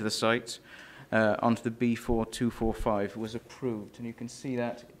extent of the site onto the B4245 was approved, and you can see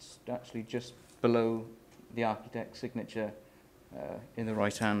that it's actually just below the architect's signature in the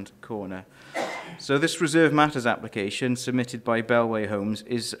right-hand corner. So this Reserve Matters application submitted by Bellway Homes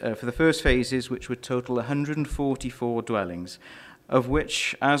is for the first phases, which would total 144 dwellings, of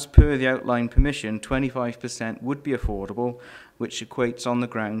which, as per the outline permission, 25% would be affordable, which equates on the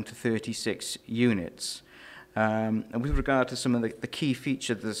ground to 36 units. And with regard to some of the key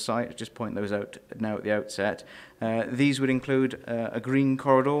features of the site, I'll just point those out now at the outset. These would include a green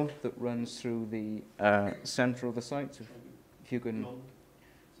corridor that runs through the centre of the site. So if you can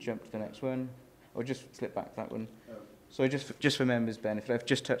jump to the next one, or just slip back that one. So just for members' benefit, I've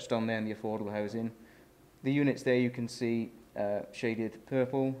just touched on there the affordable housing. The units there you can see shaded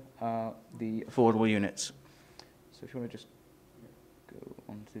purple are the affordable units. So if you want to just go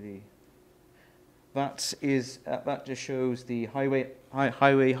on to the... That just shows the highway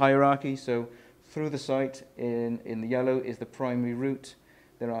hierarchy. So through the site in the yellow is the primary route.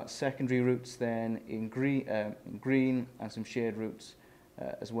 There are secondary routes then in green and some shared routes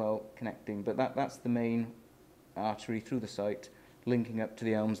as well connecting. But that's the main artery through the site, linking up to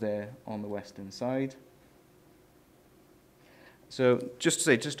the elms there on the western side. So just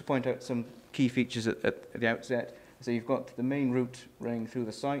to point out some key features at the outset. So you've got the main route running through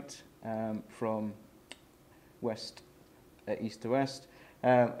the site from east to west,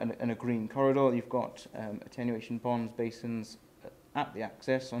 and a green corridor. You've got attenuation ponds, basins at the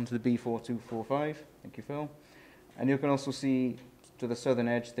access onto the B4245. Thank you, Phil. And you can also see to the southern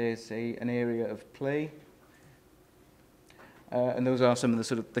edge, there's an area of play. And those are some of the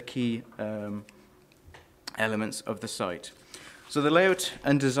sort of the key elements of the site. So the layout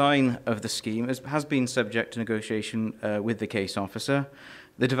and design of the scheme has been subject to negotiation with the case officer.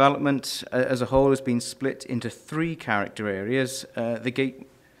 The development as a whole has been split into 3 character areas. The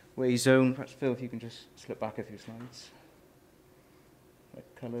gateway zone, perhaps Phil, if you can just slip back a few slides.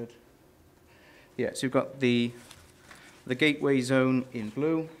 Coloured. Yeah, so you've got the gateway zone in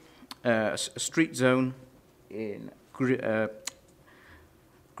blue, a street zone in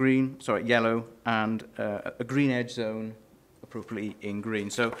yellow, and a green edge zone appropriately in green.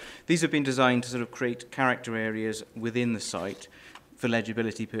 So these have been designed to sort of create character areas within the site for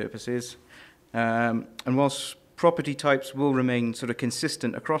legibility purposes. And whilst property types will remain sort of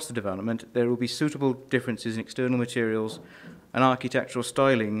consistent across the development, there will be suitable differences in external materials and architectural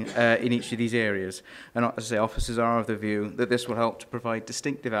styling in each of these areas. And as I say, officers are of the view that this will help to provide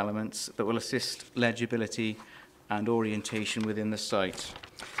distinctive elements that will assist legibility and orientation within the site.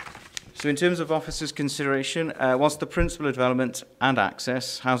 So in terms of officers' consideration, whilst the principle of development and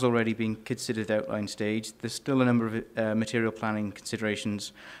access has already been considered at outline stage, there's still a number of material planning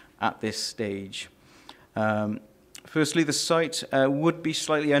considerations at this stage. Firstly, the site would be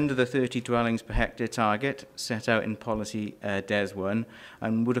slightly under the 30 dwellings per hectare target set out in policy DES 1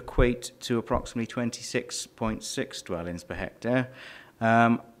 and would equate to approximately 26.6 dwellings per hectare.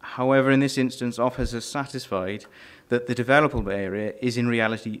 However, in this instance, officers are satisfied that the developable area is in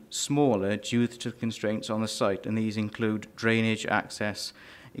reality smaller due to the constraints on the site, and these include drainage, access,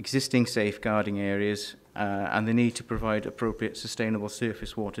 existing safeguarding areas, and the need to provide appropriate sustainable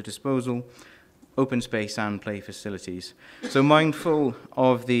surface water disposal, open space and play facilities. So mindful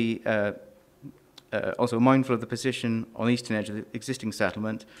of the also mindful of the position on the eastern edge of the existing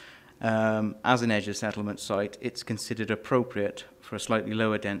settlement, as an edge of settlement site, it's considered appropriate for a slightly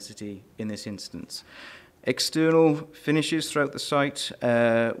lower density in this instance. External finishes throughout the site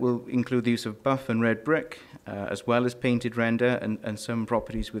will include the use of buff and red brick, as well as painted render and some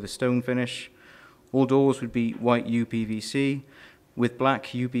properties with a stone finish. All doors would be white UPVC, with black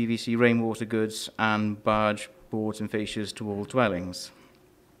UPVC rainwater goods and barge boards and fascias to all dwellings.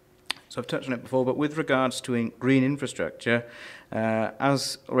 So I've touched on it before, but with regards to green infrastructure,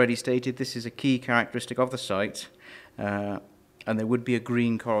 as already stated, this is a key characteristic of the site, and there would be a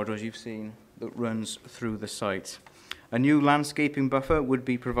green corridor, as you've seen, that runs through the site. A new landscaping buffer would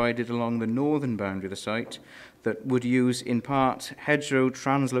be provided along the northern boundary of the site that would use, in part, hedgerow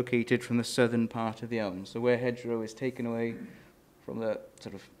translocated from the southern part of the elms. So where hedgerow is taken away from the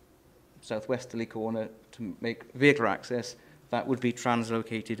sort of southwesterly corner to make vehicle access, that would be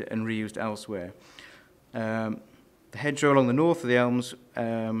translocated and reused elsewhere. The hedgerow along the north of the elms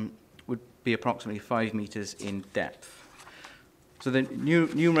would be approximately 5 metres in depth. So the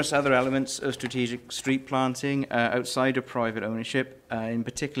numerous other elements of strategic street planting outside of private ownership, in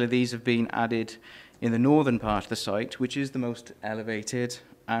particular these have been added in the northern part of the site, which is the most elevated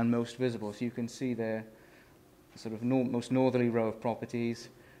and most visible. So you can see there the sort of most northerly row of properties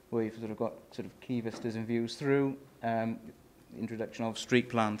where you've sort of got sort of key vistas and views through. The introduction of street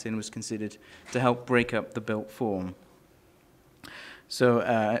planting was considered to help break up the built form. So,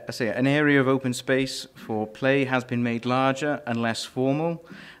 I say, an area of open space for play has been made larger and less formal,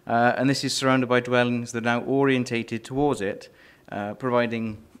 and this is surrounded by dwellings that are now orientated towards it,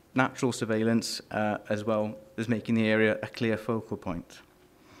 providing natural surveillance as well as making the area a clear focal point.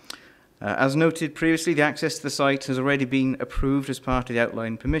 As noted previously, the access to the site has already been approved as part of the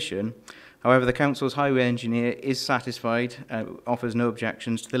outline permission. However, the Council's highway engineer is satisfied, offers no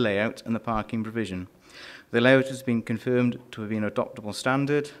objections to the layout and the parking provision. The layout has been confirmed to have been an adoptable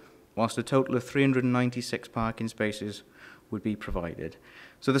standard, whilst a total of 396 parking spaces would be provided.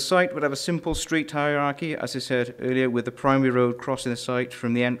 So the site would have a simple street hierarchy, as I said earlier, with the primary road crossing the site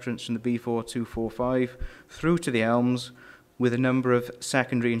from the entrance from the B4245 through to the Elms, with a number of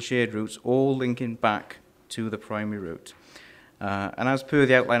secondary and shared routes, all linking back to the primary route. And as per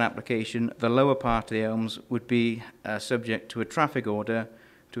the outline application, the lower part of the Elms would be subject to a traffic order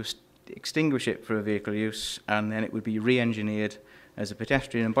to extinguish it for a vehicle use, and then it would be re-engineered as a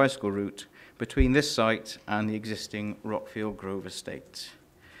pedestrian and bicycle route between this site and the existing Rockfield Grove estate.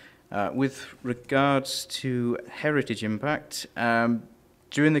 With regards to heritage impact,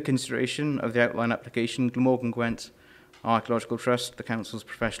 during the consideration of the outline application, Glamorgan Gwent Archaeological Trust, the Council's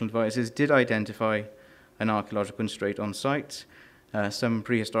professional advisors, did identify an archaeological constraint on site. Some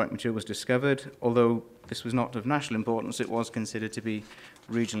prehistoric material was discovered. Although this was not of national importance, it was considered to be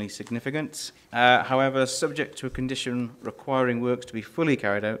regionally significant. However, subject to a condition requiring works to be fully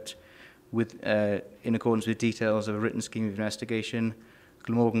carried out, in accordance with details of a written scheme of investigation.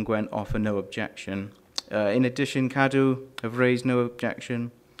 Glamorgan Gwent offer no objection. In addition, Cadw have raised no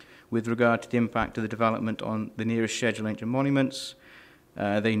objection with regard to the impact of the development on the nearest scheduled ancient monuments.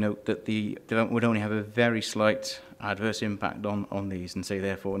 They note that the development would only have a very slight adverse impact on these and say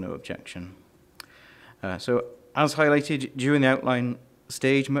therefore no objection. So as highlighted during the outline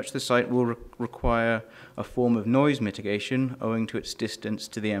stage, much of the site will require a form of noise mitigation owing to its distance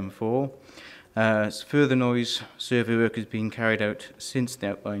to the M4. Further noise survey work has been carried out since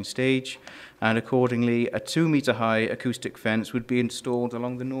the outline stage, and accordingly a 2-metre high acoustic fence would be installed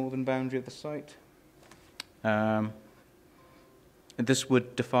along the northern boundary of the site. This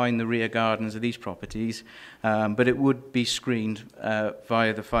would define the rear gardens of these properties, but it would be screened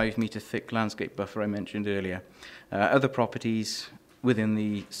via the 5-metre thick landscape buffer I mentioned earlier. Other properties within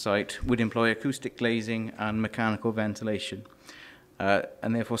the site would employ acoustic glazing and mechanical ventilation,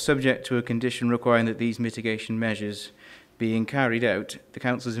 and therefore subject to a condition requiring that these mitigation measures being carried out, the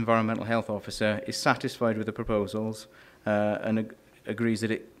Council's Environmental Health Officer is satisfied with the proposals and agrees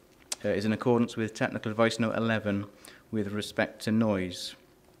that it is in accordance with Technical Advice Note 11 with respect to noise.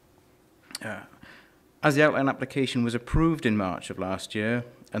 As the outline application was approved in March of last year,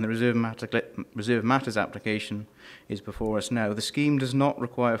 and the Reserve Matters application is before us now, the scheme does not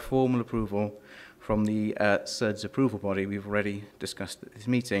require formal approval from the SUDS approval body we've already discussed at this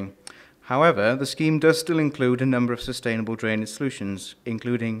meeting. However, the scheme does still include a number of sustainable drainage solutions,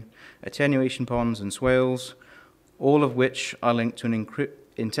 including attenuation ponds and swales, all of which are linked to an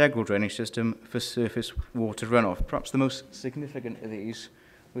integral drainage system for surface water runoff. Perhaps the most significant of these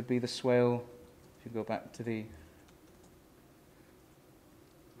would be the swale. If you go back to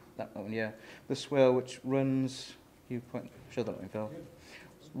that one, yeah, the swale which runs. Show that one, Phil.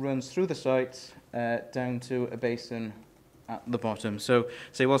 Runs through the site down to a basin at the bottom. So,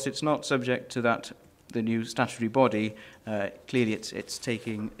 whilst it's not subject to the new statutory body, clearly it's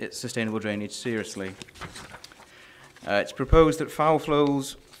taking its sustainable drainage seriously. It's proposed that foul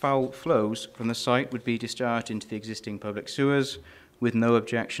flows from the site would be discharged into the existing public sewers with no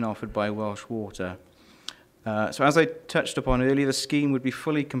objection offered by Welsh Water. So as I touched upon earlier, the scheme would be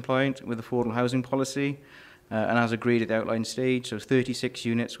fully compliant with affordable housing policy and as agreed at the outline stage, so 36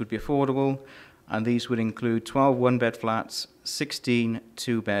 units would be affordable, and these would include 12 one-bed flats, 16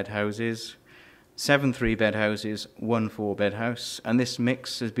 two-bed houses, 7 3-bed houses, 1 4-bed house, and this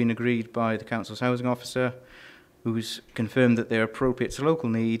mix has been agreed by the Council's housing officer, who's confirmed that they're appropriate to local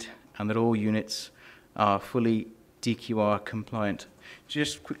need and that all units are fully DQR compliant.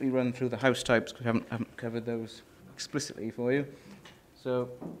 Just quickly run through the house types, because we haven't covered those explicitly for you. So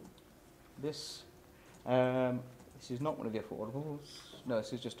this is not one of the affordables. No,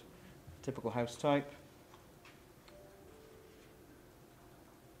 this is just a typical house type.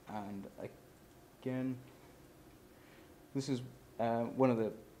 And again, this is one of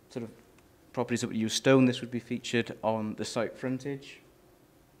the sort of properties that would use stone. This would be featured on the site frontage.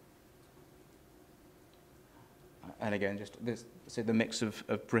 And again, just this, say the mix of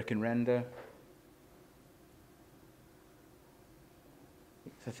brick and render.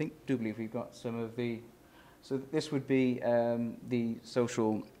 I do believe we've got some of the, so this would be the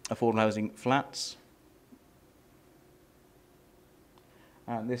social affordable housing flats.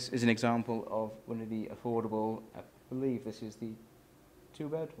 And this is an example of one of the affordable, I believe this is the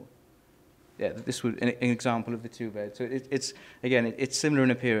 2-bed. Yeah, this would an example of the 2-bed. So it's similar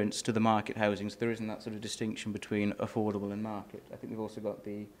in appearance to the market housing. So there isn't that sort of distinction between affordable and market. I think we've also got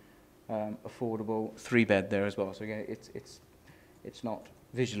the affordable 3-bed there as well. So again, it's not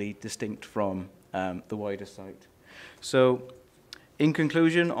visually distinct from the wider site. So, in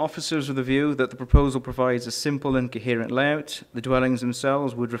conclusion, officers of the view that the proposal provides a simple and coherent layout. The dwellings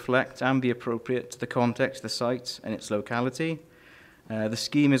themselves would reflect and be appropriate to the context of the site and its locality. The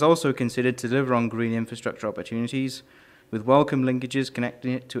scheme is also considered to deliver on green infrastructure opportunities, with welcome linkages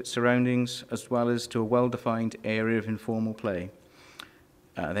connecting it to its surroundings, as well as to a well-defined area of informal play.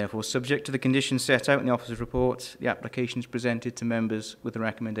 Therefore, subject to the conditions set out in the officer's report, the application is presented to members with a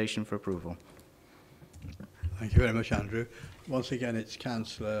recommendation for approval. Thank you very much, Andrew. Once again, it's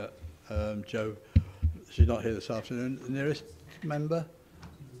Councillor Joe. She's not here this afternoon. The nearest member?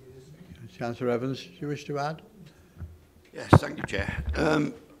 Councillor Evans, do you wish to add? Yes, thank you, Chair.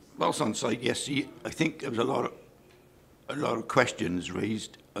 Whilst on site, yes, I think there was a lot of questions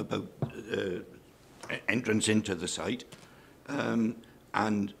raised about entrance into the site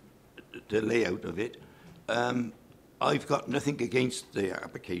and the layout of it. I've got nothing against the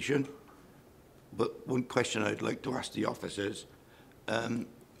application, but one question I'd like to ask the officers: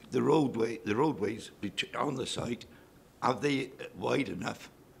 the roadways on the site, are they wide enough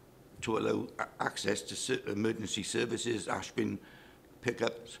to allow access to emergency services, Ashbin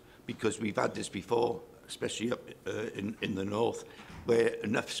pickups, because we've had this before, especially up in the north, where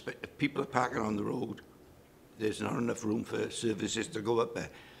enough people are parking on the road, there's not enough room for services to go up there.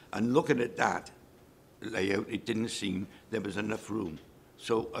 And looking at that layout, it didn't seem there was enough room.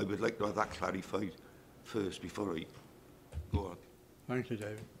 So I would like to have that clarified first before I go on. Thank you,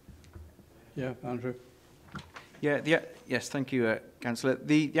 David. Yeah, Andrew. Yes, thank you, Councillor.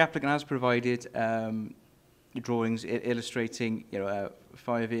 The applicant has provided drawings illustrating,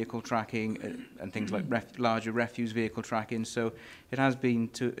 fire vehicle tracking and things like larger refuse vehicle tracking. So it has been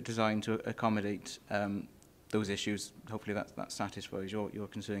designed to accommodate those issues. Hopefully that satisfies your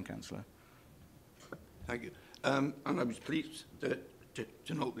concern, Councillor. Thank you. And I was pleased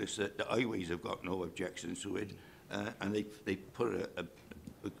to notice that the highways have got no objections to it, and they put a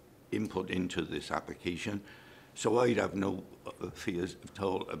input into this application. So I'd have no fears at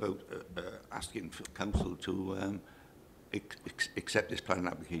all about asking for council to accept this planning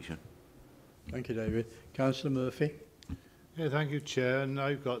application. Thank you, David. Councillor Murphy. Yeah, thank you, Chair. And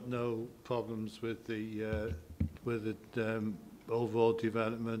I've got no problems with the overall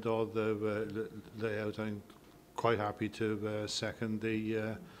development or the layout. I'm quite happy to second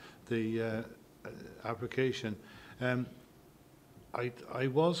the application. I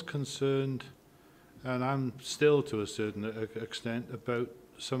was concerned, and I'm still to a certain extent, about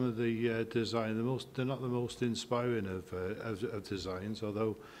some of the design. They're not the most inspiring of designs,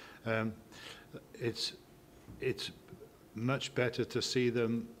 although it's much better to see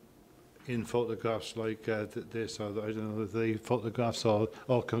them in photographs like this. Or I don't know if the photographs are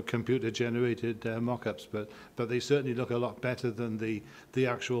computer generated mock-ups, but they certainly look a lot better than the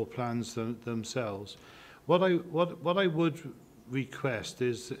actual plans themselves. What I would request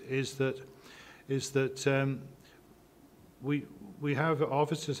is that we have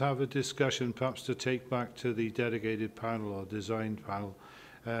officers have a discussion, perhaps to take back to the dedicated panel or design panel,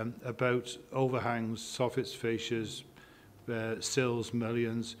 about overhangs, soffits, fascias, sills,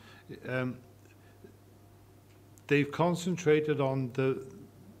 mullions. They've concentrated on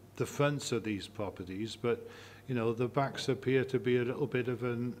the fronts of these properties, but the backs appear to be a little bit of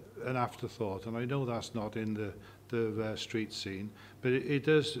an afterthought, and I know that's not in the street scene, but it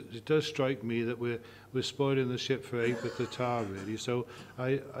does strike me that we're spoiling the ship for eight with the tar, really. So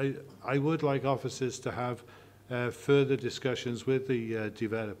I would like officers to have further discussions with the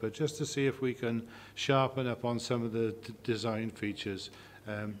developer, just to see if we can sharpen up on some of the design features.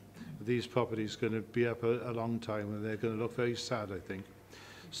 These properties are going to be up a long time, and they're going to look very sad, I think.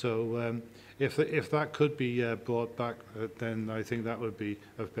 So if that could be brought back, then I think that would be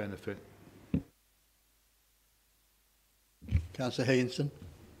of benefit. Councillor Higginson.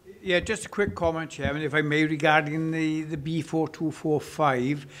 Yeah, just a quick comment, Chairman, if I may, regarding the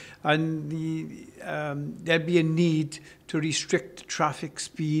B4245, and there'd be a need to restrict traffic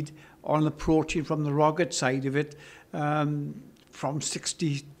speed on approaching from the Roggett side of it, from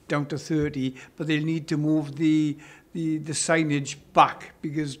 60 down to 30, but they'll need to move the signage back,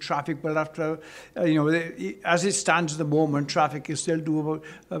 because traffic will have to, as it stands at the moment, traffic is still do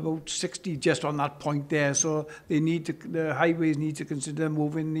about 60 just on that point there. So the highways need to consider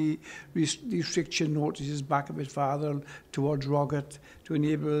moving the restriction notices back a bit farther towards Roggett to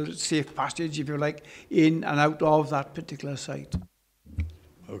enable safe passage, if you like, in and out of that particular site.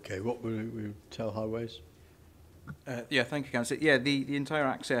 Okay, what will we tell highways? Thank you, Councillor. Yeah, the entire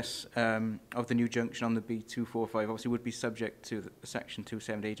access of the new junction on the B245 obviously would be subject to the Section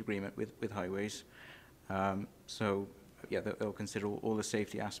 278 agreement with highways. So, yeah, they'll consider all the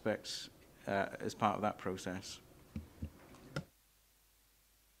safety aspects as part of that process.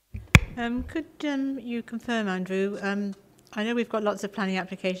 Could you confirm, Andrew, I know we've got lots of planning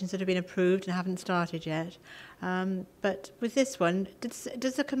applications that have been approved and haven't started yet, but with this one,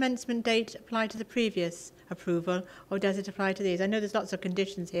 does the commencement date apply to the previous approval, or does it apply to these? I know there's lots of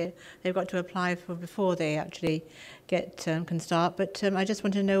conditions here they've got to apply for before they actually can start, but I just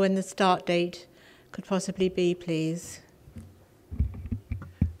want to know when the start date could possibly be, please.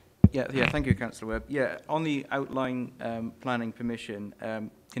 Yeah, thank you, Councillor Webb. Yeah, on the outline planning permission,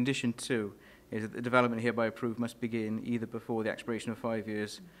 condition 2 is that the development hereby approved must begin either before the expiration of 5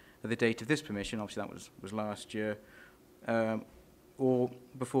 years of the date of this permission, obviously that was last year, or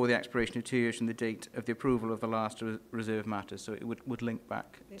before the expiration of 2 years from the date of the approval of the last reserve matters. So it would link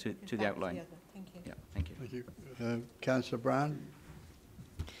back to the outline. Thank you. Yeah, thank you. Thank you. Councillor Brown.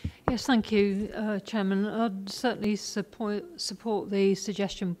 Yes, thank you, Chairman. I'd certainly support the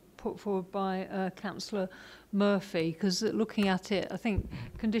suggestion put forward by Councillor Murphy, because looking at it, I think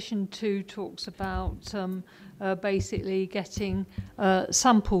condition 2 talks about basically getting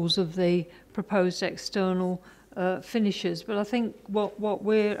samples of the proposed external finishes. But I think what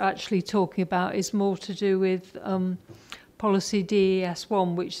we're actually talking about is more to do with policy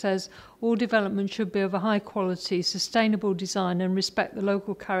DES1, which says all development should be of a high quality, sustainable design and respect the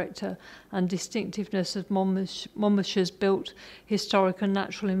local character and distinctiveness of Monmouthshire's built historic and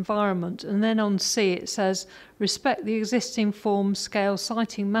natural environment. And then on C it says respect the existing form, scale,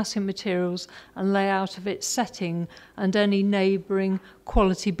 siting, massing materials and layout of its setting and any neighbouring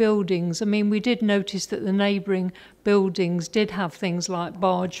quality buildings. I mean, we did notice that the neighbouring buildings did have things like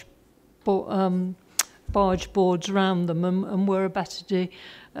barge boards around them and were a better,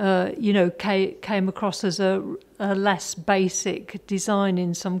 came across as a less basic design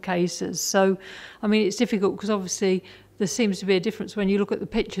in some cases. So, I mean, it's difficult because obviously there seems to be a difference when you look at the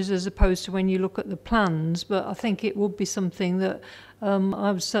pictures as opposed to when you look at the plans, but I think it would be something that I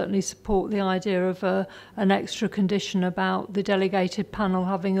would certainly support the idea of an extra condition about the delegated panel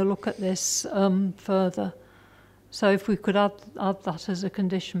having a look at this further. So if we could add that as a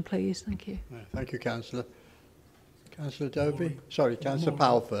condition, please. Thank you. Thank you, Councillor. Councillor Dovey? Sorry, Councillor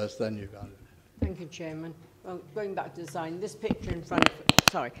Powell first, then you got it. Thank you, Chairman. Well, going back to design, this picture in front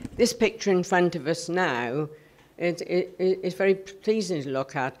of us now is very pleasing to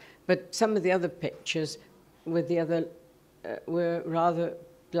look at, but some of the other pictures with the other were rather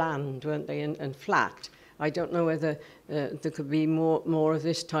bland, weren't they, and flat. I don't know whether there could be more of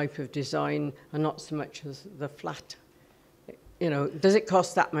this type of design and not so much as the flat. You know, does it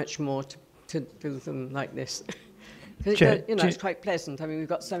cost that much more to do them like this? Because it's quite pleasant. I mean, we've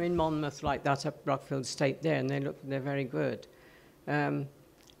got some in Monmouth like that up Rockfield Estate there, and they're very good.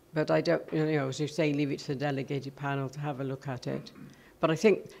 But I don't, as you say, leave it to the delegated panel to have a look at it. But I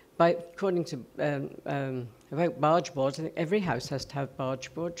think, according to about barge boards, I think every house has to have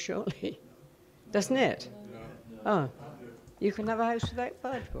barge boards, surely. Doesn't it? No. Oh, you can have a house without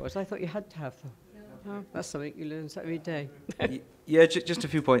barge boards? I thought you had to have them. Oh, that's something you learn every day. Yeah, just a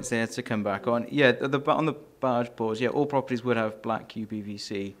few points there to come back on. Yeah, on the barge boards, yeah, all properties would have black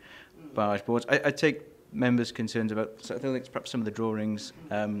UPVC barge boards. I take members' concerns about, so I think perhaps some of the drawings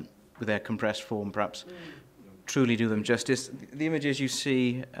with their compressed form perhaps truly do them justice. The images you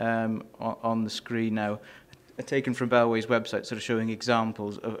see on the screen now are taken from Bellway's website, sort of showing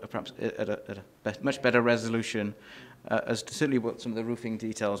examples of perhaps at a much better resolution as to certainly what some of the roofing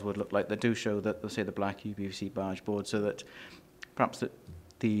details would look like. They do show that, let's say, the black UPVC barge board, so that perhaps the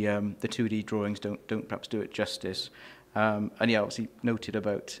 2D drawings don't perhaps do it justice. And yeah, obviously noted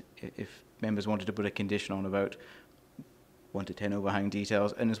about if members wanted to put a condition on about 1 to 10 overhang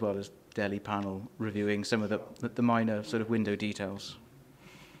details, and as well as Deli panel reviewing some of the minor sort of window details.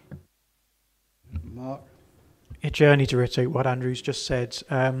 Mark? I need to reiterate what Andrew's just said.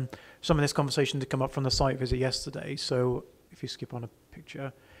 Some of this conversation did come up from the site visit yesterday, so if you skip on a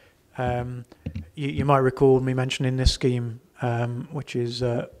picture, you might recall me mentioning this scheme, which is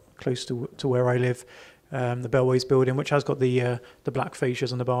close to where I live, the Bellways building, which has got the black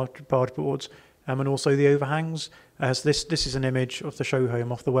fascias and the barge boards, and also the overhangs. So this is an image of the show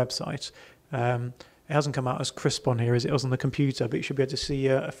home off the website. It hasn't come out as crisp on here as it was on the computer, but you should be able to see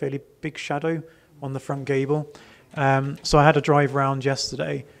a fairly big shadow on the front gable. So I had a drive round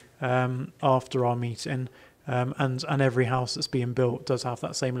yesterday after our meeting, and every house that's being built does have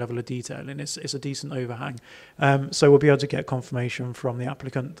that same level of detail, and it's a decent overhang. So we'll be able to get confirmation from the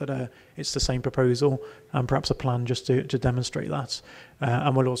applicant that it's the same proposal and perhaps a plan just to demonstrate that.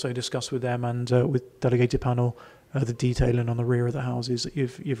 And we'll also discuss with them and with delegated panel the detailing on the rear of the houses that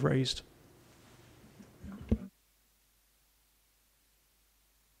you've raised.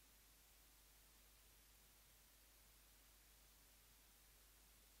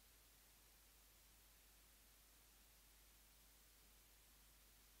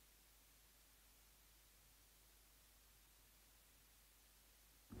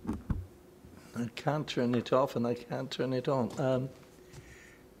 I can't turn it off and I can't turn it on.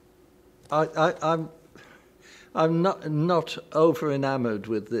 I'm not over enamoured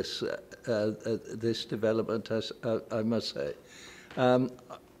with this this development, as I must say.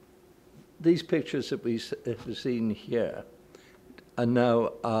 These pictures that we've seen here are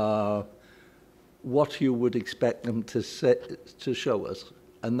now what you would expect them to show us,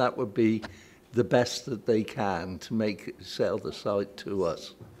 and that would be the best that they can to sell the site to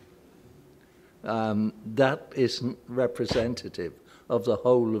us. That isn't representative of the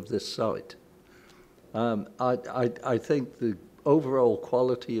whole of this site. I think the overall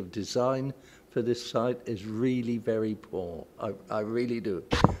quality of design for this site is really very poor. I really do.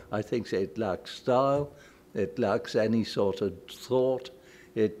 I think it lacks style, it lacks any sort of thought,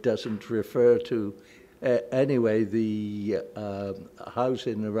 it doesn't refer to anyway, the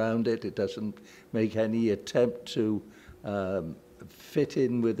housing around it, it doesn't make any attempt to fit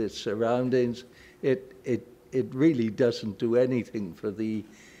in with its surroundings. It really doesn't do anything for the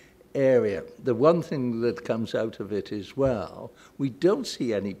area. The one thing that comes out of it is, well, we don't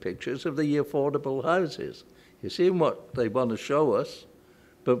see any pictures of the affordable houses. You see what they want to show us,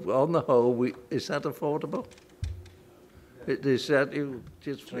 but on the whole, is that affordable? Is that you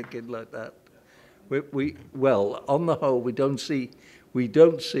just thinking like that? Well, on the whole, we don't see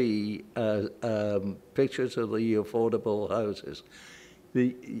pictures of the affordable houses.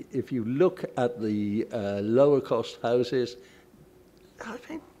 If you look at the lower cost houses, I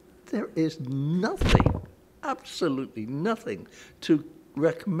mean, there is nothing, absolutely nothing, to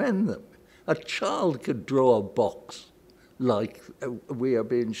recommend them. A child could draw a box like we are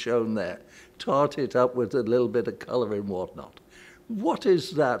being shown there, tart it up with a little bit of colour and whatnot. What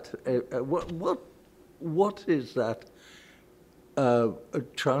is that? What is that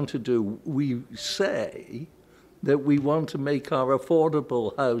trying to do? We say that we want to make our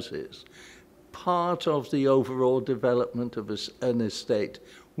affordable houses part of the overall development of an estate,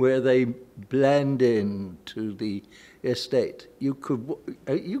 where they blend in to the estate. You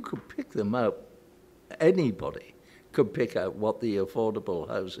could pick them out. Anybody could pick out what the affordable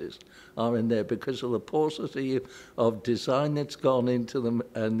houses are in there because of the paucity of design that's gone into them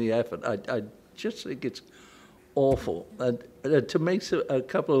and the effort. I just think it's awful. And to make a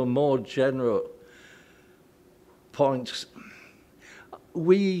couple of more general points,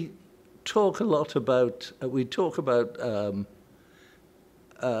 we talk a lot about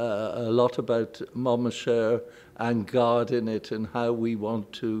a lot about Monmouthshire and guarding it and how we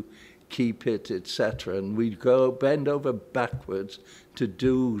want to keep it, etc. And we bend over backwards to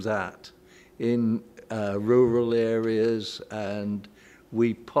do that in rural areas, and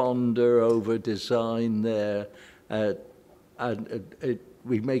we ponder over design there, and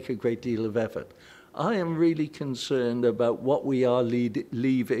we make a great deal of effort. I am really concerned about what we are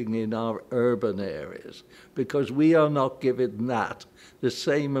leaving in our urban areas, because we are not giving that the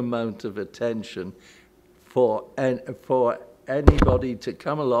same amount of attention for anybody to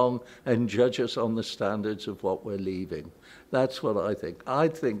come along and judge us on the standards of what we're leaving. That's what I think. I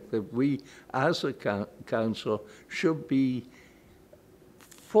think that we, as a council, should be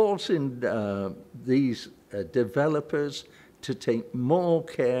forcing these developers to take more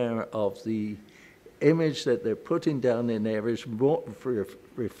care of the image that they're putting down in areas,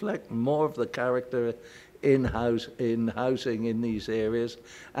 reflect more of the character in housing in these areas,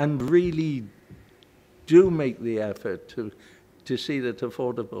 and really do make the effort to see that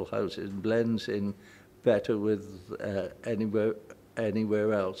affordable housing blends in better with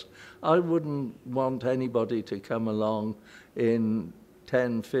anywhere else. I wouldn't want anybody to come along in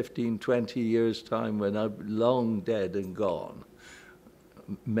 10, 15, 20 years' time when I'm long dead and gone.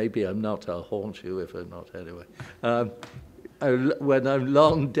 Maybe I'm not, I'll haunt you if I'm not anyway. When I'm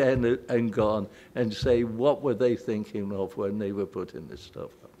long dead and gone, and say, what were they thinking of when they were putting this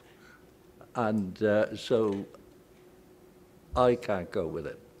stuff up? And so I can't go with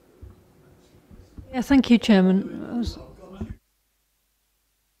it. Yeah, thank you, Chairman.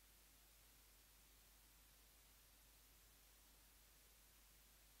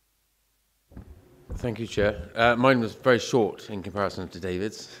 Thank you, Chair. Mine was very short in comparison to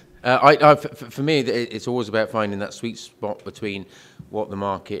David's. For me, it's always about finding that sweet spot between what the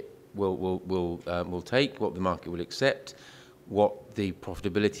market will take, what the market will accept, what the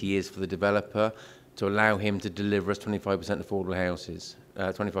profitability is for the developer, to allow him to deliver us 25% affordable houses.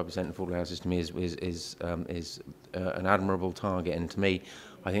 25% affordable houses to me is an admirable target, and to me,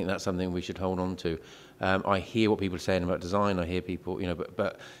 I think that's something we should hold on to. I hear what people are saying about design. I hear people,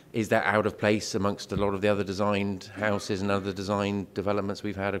 but is that out of place amongst a lot of the other designed houses and other designed developments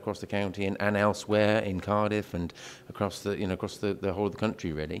we've had across the county and elsewhere in Cardiff and across the whole of the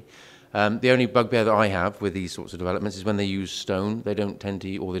country, really? The only bugbear that I have with these sorts of developments is when they use stone. They don't tend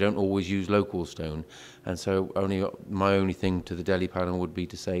to, or they don't always use local stone. And so my only thing to the Delhi panel would be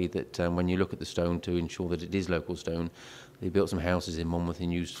to say that when you look at the stone, to ensure that it is local stone. They built some houses in Monmouth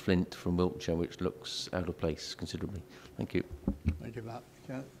and used flint from Wiltshire, which looks out of place considerably. Thank you. Thank you, Matt.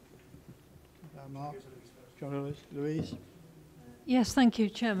 Mark? John, Louise? Yes, thank you,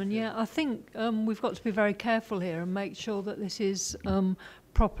 Chairman. Yeah, I think we've got to be very careful here and make sure that this is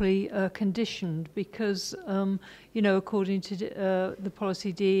properly conditioned, because, according to the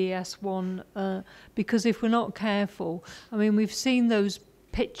policy DES1, because if we're not careful, I mean, we've seen those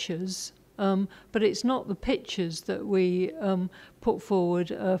pictures, but it's not the pictures that we put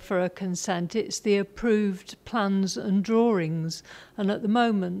forward for a consent, it's the approved plans and drawings. And at the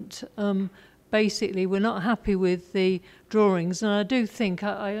moment, basically we're not happy with the drawings, and I do think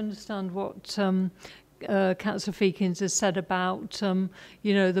I understand what Councillor Feekins has said about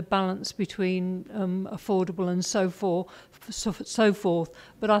you know, the balance between affordable and so forth.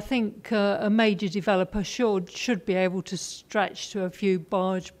 But I think a major developer should be able to stretch to a few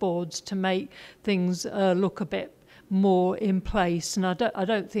barge boards to make things look a bit more in place, and I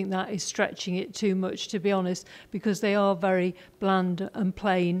don't think that is stretching it too much, to be honest, because they are very bland and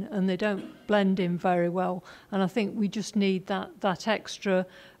plain and they don't blend in very well, and I think we just need that extra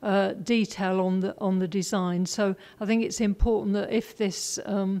detail on the design. So I think it's important that if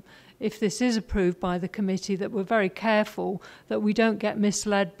this is approved by the committee, that we're very careful that we don't get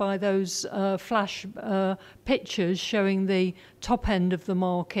misled by those flash pictures showing the top end of the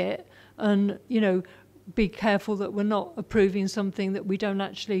market, and you know, be careful that we're not approving something that we don't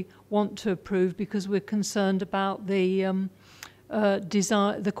actually want to approve because we're concerned about the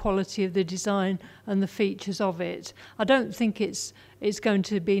design, the quality of the design and the features of it. I don't think it's going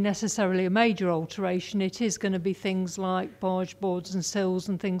to be necessarily a major alteration. It is going to be things like barge boards and sills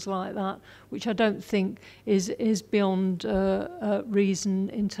and things like that, which I don't think is beyond reason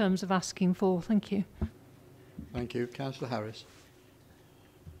in terms of asking for. Thank you. Thank you. Councillor Harris.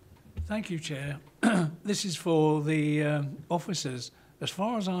 Thank you, Chair. This is for the officers. As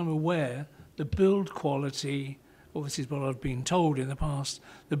far as I'm aware, the build quality, or this is what I've been told in the past,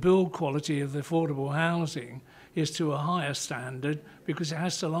 the build quality of the affordable housing is to a higher standard because it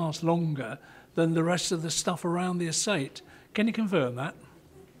has to last longer than the rest of the stuff around the estate. Can you confirm that?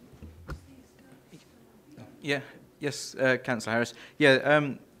 Yeah, yes, Councillor Harris.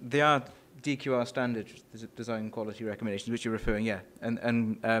 Yeah, they are DQR standard design quality recommendations, which you're referring, yeah.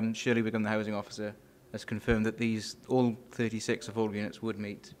 And Shirley Wiggum, the housing officer, has confirmed that all 36 affordable units would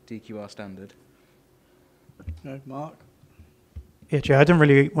meet DQR standard. No, Mark? Yeah, Chair, I didn't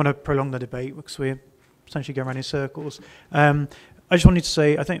really want to prolong the debate because we're essentially going around in circles. I just wanted to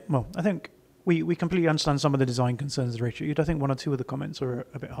say, I think we completely understand some of the design concerns that are issued. I think one or two of the comments are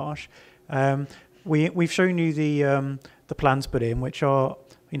a bit harsh. We've shown you the plans put in, which are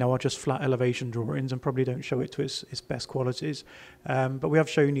just flat elevation drawings and probably don't show it to its best qualities. But we have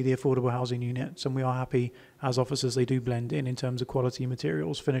shown you the affordable housing units, and we are happy as officers they do blend in terms of quality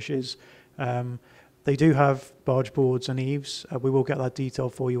materials, finishes. They do have barge boards and eaves. We will get that detail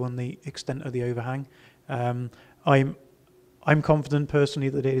for you on the extent of the overhang. I'm confident personally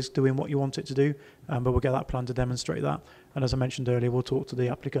that it is doing what you want it to do, but we'll get that plan to demonstrate that. And as I mentioned earlier, we'll talk to the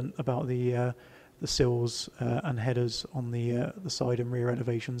applicant about the sills and headers on the side and rear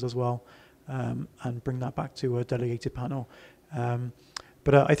elevations as well, and bring that back to a delegated panel.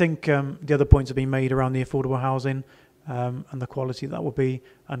 But I think the other points have been made around the affordable housing and the quality that will be,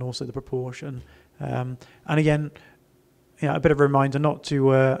 and also the proportion. And again, a bit of a reminder not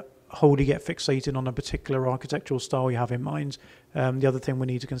to wholly get fixated on a particular architectural style you have in mind. The other thing we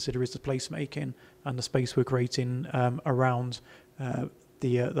need to consider is the placemaking and the space we're creating around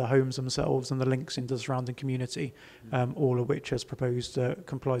the homes themselves and the links into the surrounding community, all of which, as proposed,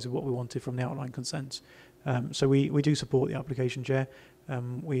 complies with what we wanted from the outline consent. So we do support the application, Chair.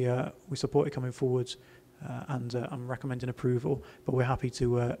 We support it coming forward, and I'm recommending approval, but we're happy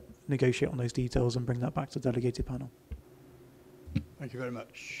to negotiate on those details and bring that back to the delegated panel. Thank you very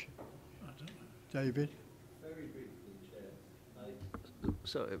much. David? Very briefly,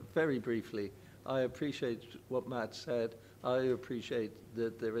 Chair. Very briefly, I appreciate what Matt said. I appreciate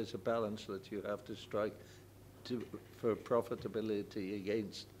that there is a balance that you have to strike for profitability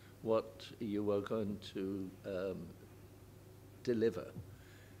against what you are going to deliver.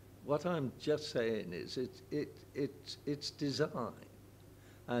 What I'm just saying is it's design.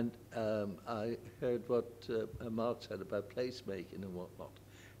 And I heard what Mark said about placemaking and whatnot.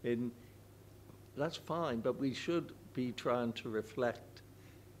 That's fine, but we should be trying to reflect,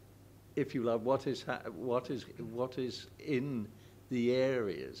 if you like, what is in the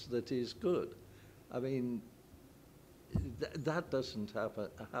areas that is good. I mean, that doesn't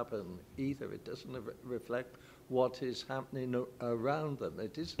happen either. It doesn't reflect what is happening around them.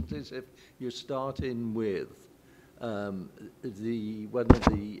 It isn't as if you're starting with one of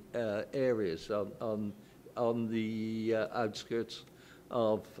the areas on the outskirts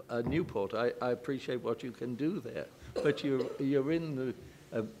of Newport. I appreciate what you can do there, but you're in the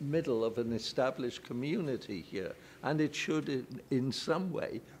middle of an established community here, and it should in some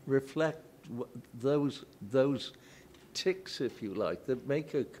way reflect those ticks, if you like, that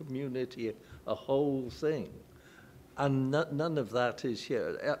make a community a whole thing, and none of that is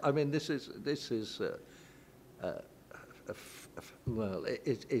here. I mean, this is well,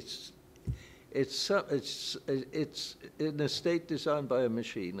 it's an estate designed by a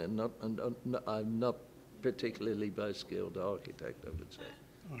machine, and I'm not particularly by a skilled architect, I would say.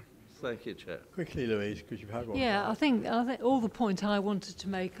 Thank you, Chair. Quickly, Louise, because you've had one. Yeah, I think all the point I wanted to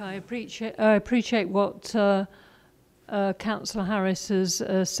make, I appreciate what Councillor Harris has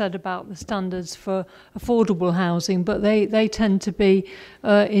said about the standards for affordable housing, but they tend to be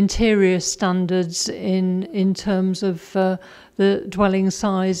interior standards in terms of the dwelling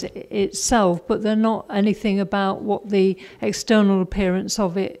size itself, but they're not anything about what the external appearance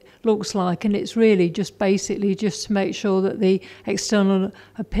of it looks like, and it's really just basically just to make sure that the external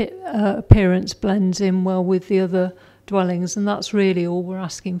appearance blends in well with the other dwellings, and that's really all we're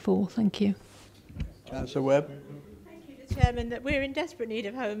asking for. Thank you. Councillor Webb. Chairman, that we're in desperate need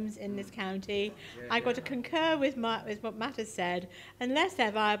of homes in this county. I've got to concur with what Matt has said. Unless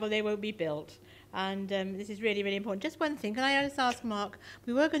they're viable, they won't be built. And this is really, really important. Just one thing, can I just ask Mark,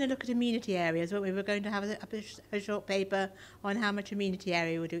 we were going to look at amenity areas, but we were going to have a short paper on how much amenity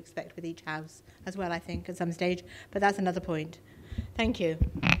area would you expect with each house as well, I think, at some stage. But that's another point. Thank you.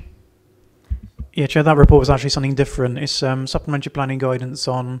 Yeah, Chair, that report was actually something different. It's supplementary planning guidance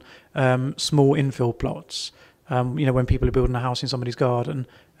on small infill plots. When people are building a house in somebody's garden.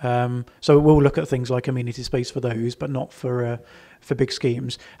 So we'll look at things like amenity space for those, but not for big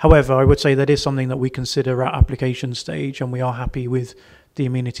schemes. However, I would say that is something that we consider at application stage, and we are happy with the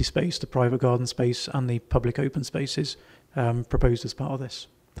amenity space, the private garden space, and the public open spaces proposed as part of this.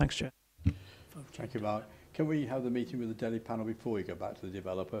 Thanks, Chair. Thank you, Mark. Can we have the meeting with the Delhi panel before we go back to the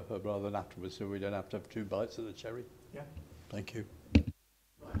developer, rather than afterwards, so we don't have to have two bites of the cherry? Yeah. Thank you.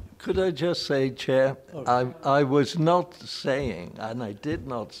 Could I just say, Chair, I was not saying, and I did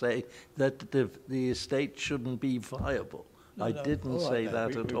not say, that the estate shouldn't be viable. No, I didn't say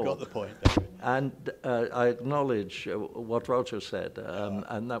that at all. We've got the point, David. And I acknowledge what Roger said,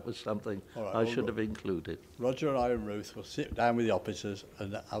 and that was something I should have included. Roger and I and Ruth will sit down with the officers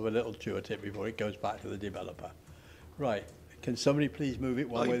and have a little tour tip before it goes back to the developer. Right. Can somebody please move it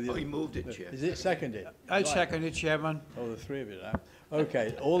one way or the other? I moved it, Chair. Is it seconded? I'll second it, Chairman. Oh, the three of you now.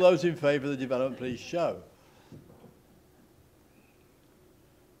 Okay, all those in favour of the development, please show.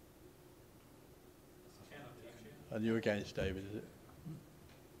 And you're against, David, is it?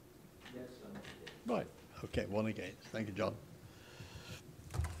 Yes, Right, okay, one against. Thank you, John.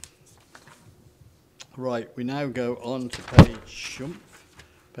 Right, we now go on to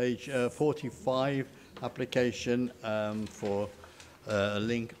page 45, application for a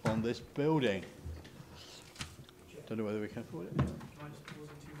link on this building. Don't know whether we can afford it.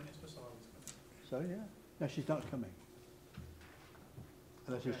 So, yeah. No, she's not coming.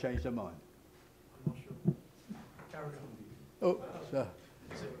 Unless she's changed her mind. I'm not sure. Oh, so,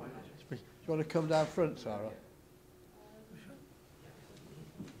 do you want to come down front, Sarah?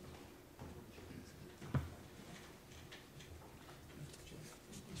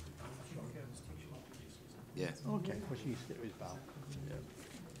 Yeah. Okay, well, she can sit with Val.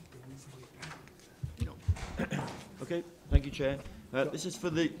 Yeah. Okay, thank you, Chair. This is for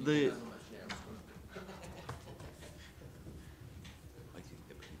the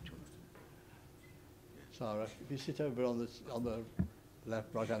Sarah, if you sit over on the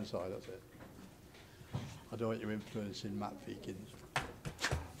left, right-hand side, that's it. I don't want you influencing Matt Feekins.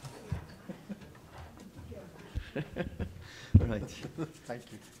 Right. Thank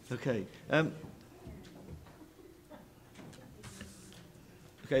you. Okay.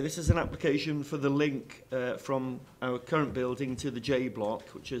 Okay, this is an application for the link from our current building to the J block,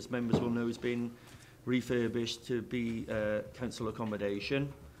 which, as members will know, has been refurbished to be council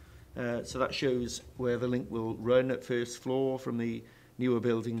accommodation. So that shows where the link will run at first floor from the newer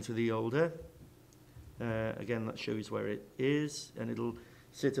building to the older. Again, that shows where it is, and it'll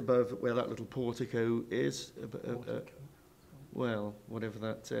sit above where that little portico is. Well, whatever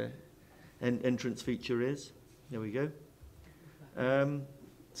that entrance feature is. There we go.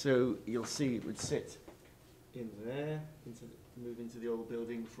 So you'll see it would sit in there, move into the old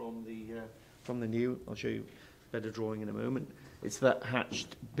building from the new. I'll show you a better drawing in a moment. It's that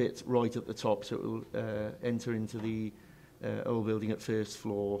hatched bit right at the top, so it will enter into the old building at first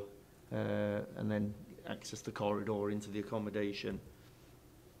floor, and then access the corridor into the accommodation.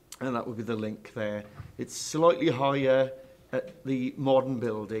 And that would be the link there. It's slightly higher at the modern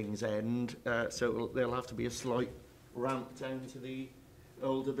building's end, so there'll have to be a slight ramp down to the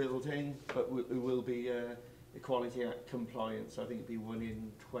older building, but it will be Equality Act compliance. I think it'd be 1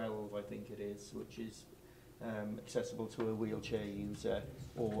 in 12, I think it is, which is accessible to a wheelchair user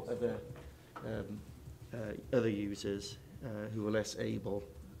or other users who are less able,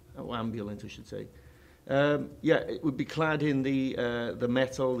 or ambulant, I should say. Yeah, it would be clad in the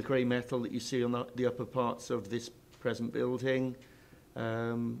metal, the grey metal that you see on the upper parts of this present building,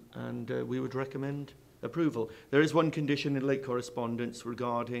 and we would recommend approval. There is one condition in late correspondence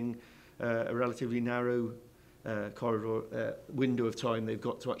regarding a relatively narrow corridor window of time they've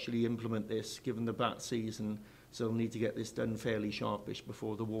got to actually implement this, given the bat season, so they'll need to get this done fairly sharpish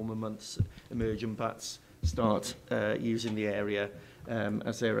before the warmer months emergent bats start using the area,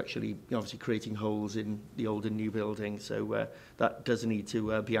 as they're actually obviously creating holes in the old and new building. So that does need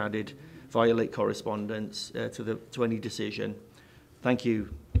to be added via late correspondence to any decision. Thank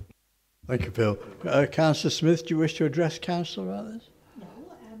you. Thank you, Phil. Councillor Smith, do you wish to address Council about this? No,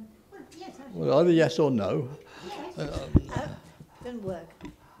 well, yes. Well, either yes or no. Doesn't work.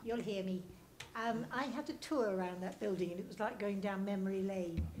 You'll hear me. I had a tour around that building and it was like going down memory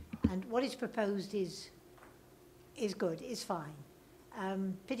lane. And what is proposed is good, is fine.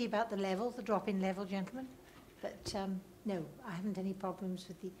 Pity about the level, the drop in level, gentlemen. But no, I haven't any problems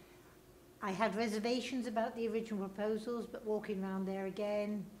with the... I had reservations about the original proposals, but walking around there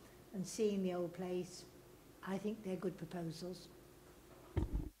again and seeing the old place, I think they're good proposals.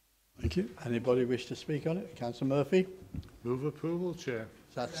 Thank you. Anybody wish to speak on it? Councillor Murphy? Move approval, Chair.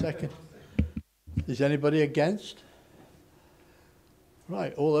 Is that second? Is anybody against?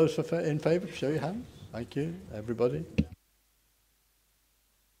 Right, all those in favour, show your hands. Thank you, everybody.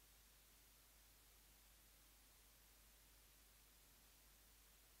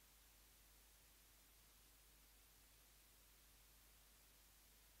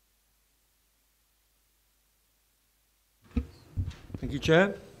 Thank you,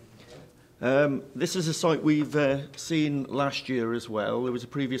 Chair. This is a site we've seen last year as well. There was a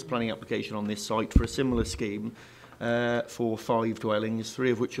previous planning application on this site for a similar scheme for 5 dwellings, 3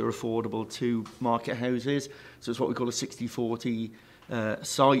 of which are affordable, 2 market houses. So it's what we call a 60-40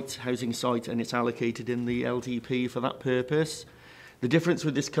 housing site, and it's allocated in the LDP for that purpose. The difference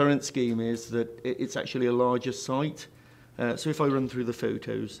with this current scheme is that it's actually a larger site. So if I run through the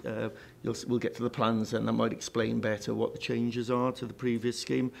photos, we'll get to the plans, and that might explain better what the changes are to the previous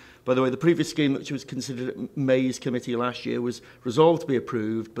scheme. By the way, the previous scheme, which was considered at May's committee last year, was resolved to be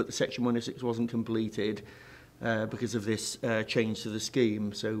approved, but the Section 106 wasn't completed because of this change to the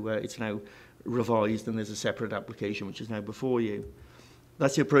scheme. So it's now revised, and there's a separate application which is now before you.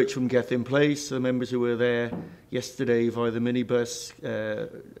 That's the approach from Gethin Place. The members who were there yesterday via the minibus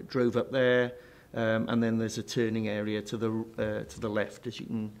drove up there. And then there's a turning area to the left, as you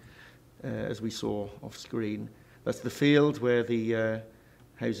can, as we saw off screen. That's the field where the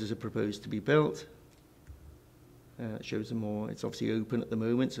houses are proposed to be built. It shows them more. It's obviously open at the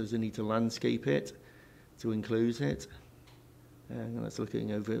moment, so there's a need to landscape it to enclose it. And that's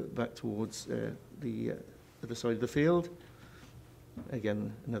looking over back towards the other side of the field.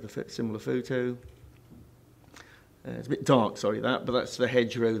 Again, another similar photo. It's a bit dark, sorry, but that's the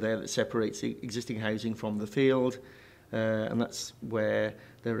hedgerow there that separates the existing housing from the field. And that's where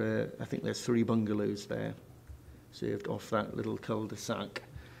there are, I think there's 3 bungalows there, served off that little cul-de-sac.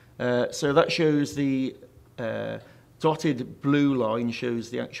 So that shows the dotted blue line shows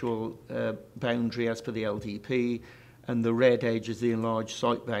the actual boundary as per the LDP, and the red edge is the enlarged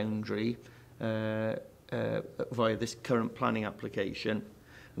site boundary via this current planning application.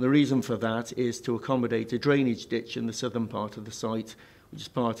 And the reason for that is to accommodate a drainage ditch in the southern part of the site, which is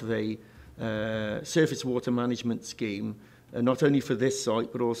part of a surface water management scheme, not only for this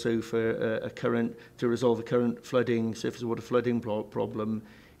site, but also for to resolve the current surface water flooding problem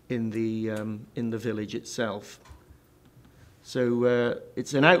in the village itself. So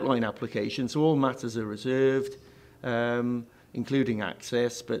it's an outline application, so all matters are reserved, including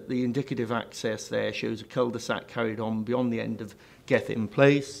access, but the indicative access there shows a cul-de-sac carried on beyond the end of Gethin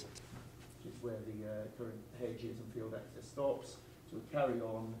Place, which is where the current hedges and field access stops. So we carry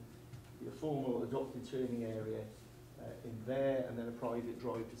on the formal adopted turning area in there, and then a private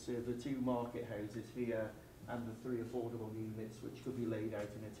drive to serve the 2 market houses here and the 3 affordable units, which could be laid out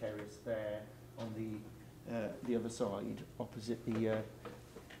in a terrace there on the other side, opposite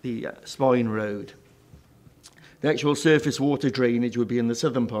the Spine Road. The actual surface water drainage would be in the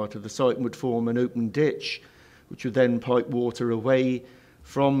southern part of the site and would form an open ditch, which would then pipe water away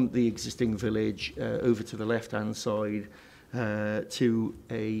from the existing village over to the left-hand side to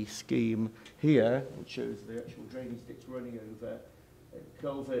a scheme here, which shows the actual drainage ditch running over a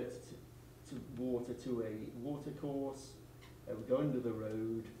culvert to water to a water course. It would go under the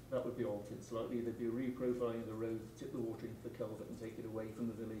road. That would be altered slightly. There'd be a reprofiling of the road to tip the water into the culvert and take it away from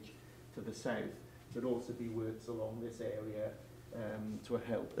the village to the south. There'd also be works along this area to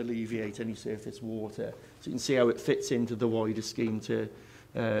help alleviate any surface water. So you can see how it fits into the wider scheme to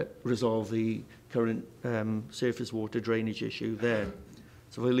resolve the current surface water drainage issue there.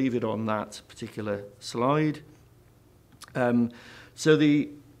 So we'll leave it on that particular slide.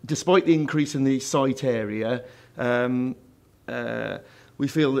 Despite the increase in the site area, we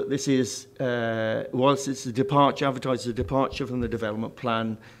feel that this is, whilst it's a departure, advertised as a departure from the development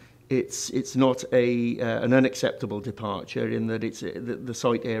plan, it's not an unacceptable departure in that the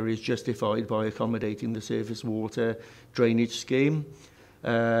site area is justified by accommodating the surface water drainage scheme,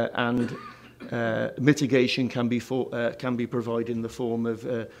 and mitigation can be provided in the form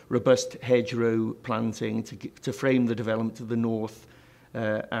of robust hedgerow planting to frame the development to the north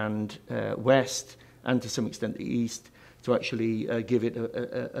and west, and to some extent the east, to actually give it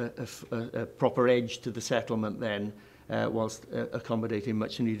a proper edge to the settlement then, whilst accommodating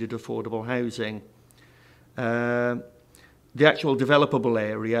much needed affordable housing. The actual developable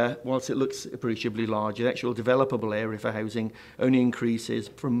area, whilst it looks appreciably large, the actual developable area for housing only increases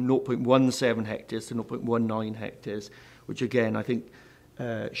from 0.17 hectares to 0.19 hectares, which again I think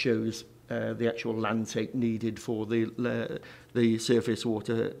shows the actual land take needed for the surface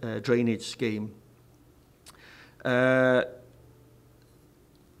water drainage scheme. The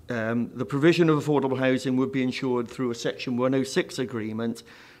provision of affordable housing would be ensured through a Section 106 agreement,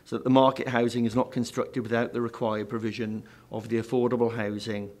 so that the market housing is not constructed without the required provision of the affordable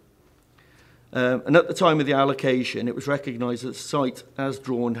housing. And at the time of the allocation, it was recognised that the site, as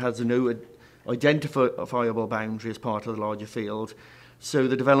drawn, has no identifiable boundary as part of the larger field, so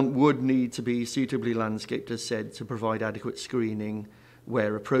the development would need to be suitably landscaped, as said, to provide adequate screening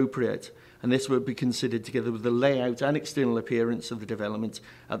where appropriate. And this would be considered together with the layout and external appearance of the development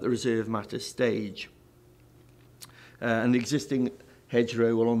at the reserve matter stage. And the existing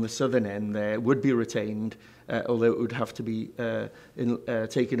hedgerow along the southern end there would be retained, although it would have to be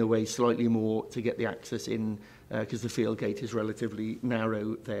taken away slightly more to get the access in, because the field gate is relatively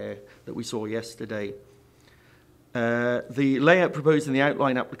narrow there that we saw yesterday. The layout proposed in the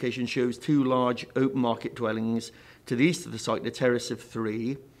outline application shows two large open market dwellings to the east of the site, a terrace of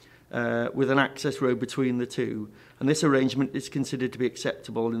 3, with an access road between the two. And this arrangement is considered to be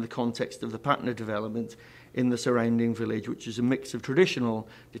acceptable in the context of the pattern of development in the surrounding village, which is a mix of traditional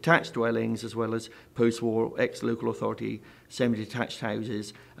detached dwellings as well as post-war ex-local authority semi-detached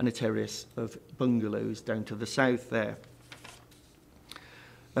houses and a terrace of bungalows down to the south there.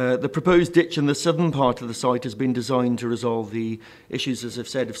 The proposed ditch in the southern part of the site has been designed to resolve the issues, as I've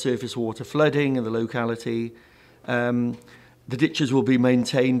said, of surface water flooding in the locality. The ditches will be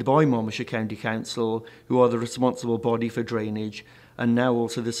maintained by Monmouthshire County Council, who are the responsible body for drainage, and now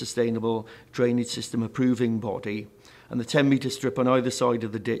also the Sustainable Drainage System Approving Body. And the 10-metre strip on either side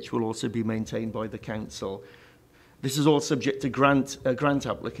of the ditch will also be maintained by the council. This is all subject to a grant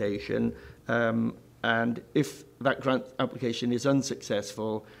application, and if that grant application is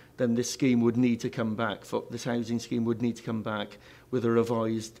unsuccessful, then this scheme would need to come back, this housing scheme would need to come back with a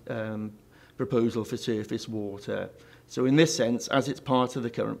revised proposal for surface water. So in this sense, as it's part of the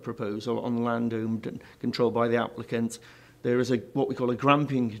current proposal on land owned and controlled by the applicant, there is what we call a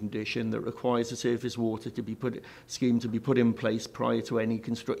gramping condition that requires the surface water scheme to be put in place prior to any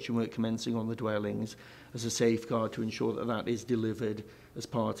construction work commencing on the dwellings as a safeguard to ensure that that is delivered as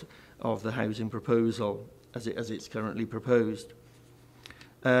part of the housing proposal as it's currently proposed.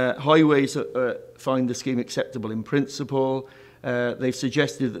 Highways find the scheme acceptable in principle. They've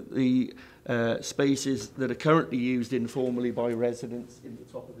suggested that the spaces that are currently used informally by residents in the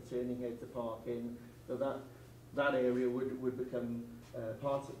top of the turning head to park in, so that area would become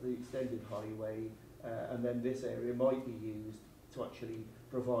part of the extended highway, and then this area might be used to actually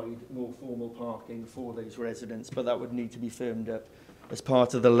provide more formal parking for those residents, but that would need to be firmed up as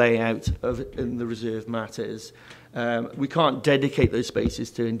part of the layout in the reserve matters. We can't dedicate those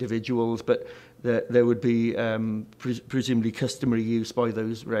spaces to individuals, but there would be presumably customary use by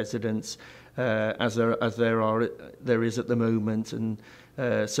those residents, as there is at the moment, and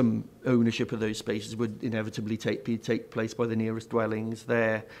some ownership of those spaces would inevitably take place by the nearest dwellings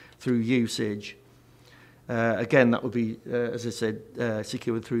there through usage. Again, that would be, as I said,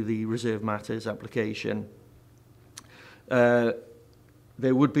 secured through the reserve matters application.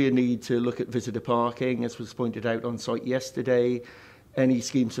 There would be a need to look at visitor parking, as was pointed out on site yesterday. Any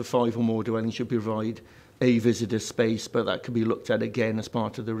schemes of 5 or more dwellings should provide a visitor space, but that could be looked at again as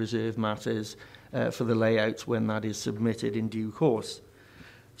part of the reserve matters for the layout when that is submitted in due course.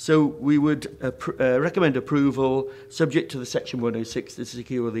 So we would recommend approval, subject to the Section 106 to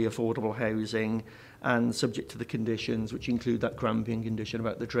secure the affordable housing, and subject to the conditions, which include that gramping condition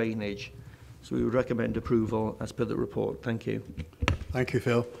about the drainage. So we would recommend approval as per the report. Thank you. Thank you,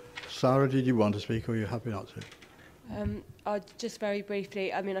 Phil. Sarah, did you want to speak, or are you happy not to? Just very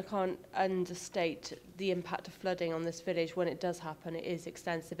briefly, I mean, I can't understate the impact of flooding on this village. When it does happen, it is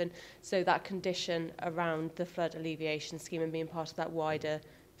extensive. And so that condition around the flood alleviation scheme and being part of that wider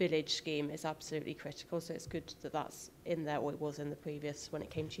village scheme is absolutely critical. So it's good that that's in there, or it was in the previous, when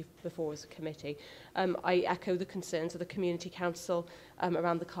it came to you before as a committee. I echo the concerns of the Community Council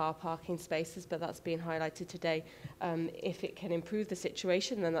around the car parking spaces, but that's been highlighted today. If it can improve the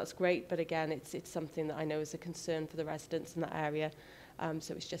situation, then that's great. But again, it's something that I know is a concern for the residents in that area.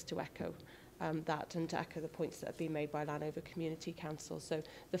 So it's just to echo that, and to echo the points that have been made by Llanover Community Council. So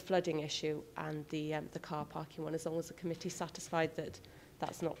the flooding issue and the car parking one, as long as the committee's satisfied that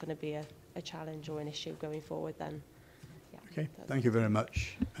that's not going to be a challenge or an issue going forward, then yeah. Okay, thank you very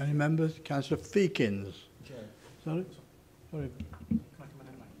much. Any members? Councillor Feekins. Chair. Sorry?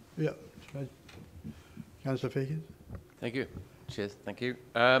 Yeah. Councillor Feekins. Thank you. Cheers. Thank you.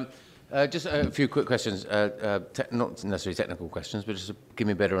 Just a few quick questions, not necessarily technical questions, but just to give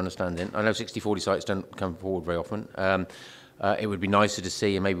me a better understanding. I know 60/40 sites don't come forward very often. It would be nicer to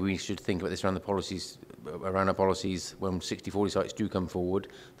see, and maybe we should think about this around the policies, around our policies when 60/40 sites do come forward,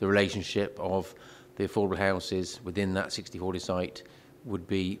 the relationship of the affordable houses within that 60/40 site would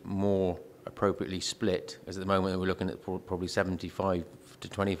be more appropriately split, as at the moment we're looking at probably 75 to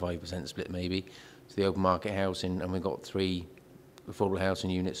 25% split maybe to the open market housing, and we've got 3 affordable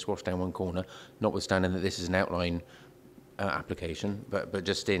housing units squashed down one corner, notwithstanding that this is an outline application, but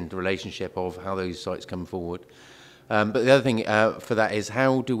just in the relationship of how those sites come forward. But the other thing for that is,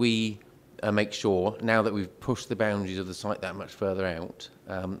 how do we make sure, now that we've pushed the boundaries of the site that much further out,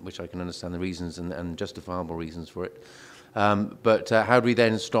 which I can understand the reasons and justifiable reasons for it, but how do we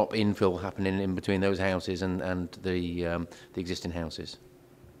then stop infill happening in between those houses and the existing houses?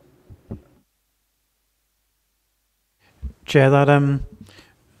 Chair,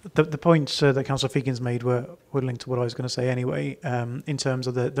 that the points that Councillor Feekins made were linked to what I was going to say anyway. In terms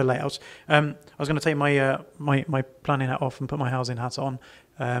of the layout, I was going to take my planning hat off and put my housing hat on.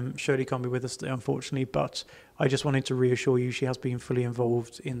 Shirley can't be with us today, unfortunately, but I just wanted to reassure you she has been fully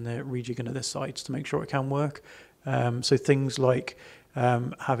involved in the rejigging of this site to make sure it can work. So things like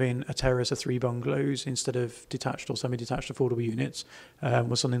having a terrace of 3 bungalows instead of detached or semi-detached affordable units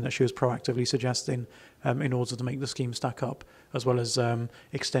was something that she was proactively suggesting in order to make the scheme stack up, as well as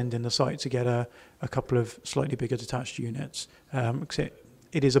extending the site to get a couple of slightly bigger detached units.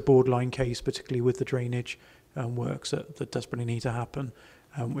 It is a borderline case, particularly with the drainage works that desperately need to happen,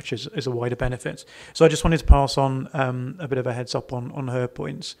 which is a wider benefit. So I just wanted to pass on a bit of a heads up on her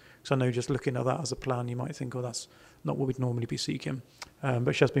points, because I know just looking at that as a plan, you might think, oh, that's not what we'd normally be seeking.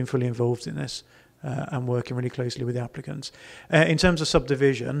 But she has been fully involved in this and working really closely with the applicants. In terms of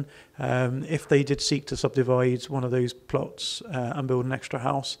subdivision, if they did seek to subdivide one of those plots and build an extra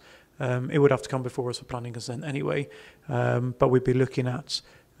house, it would have to come before us for planning consent anyway. But we'd be looking at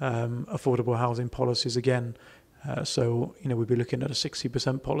affordable housing policies again. So, we'd be looking at a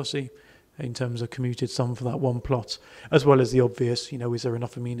 60% policy in terms of commuted sum for that one plot, as well as the obvious, is there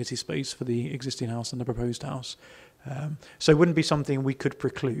enough amenity space for the existing house and the proposed house? So it wouldn't be something we could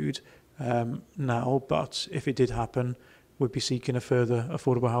preclude now, but if it did happen, we'd be seeking a further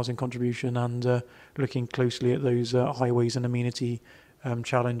affordable housing contribution and looking closely at those highways and amenity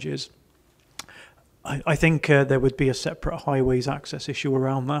challenges. I think there would be a separate highways access issue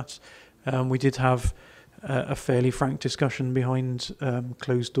around that. We did have a fairly frank discussion behind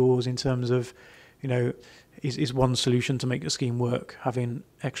closed doors in terms of, is one solution to make the scheme work having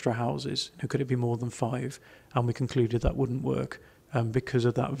extra houses? Could it be more than 5? And we concluded that wouldn't work because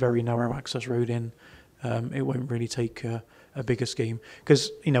of that very narrow access road in. It won't really take a bigger scheme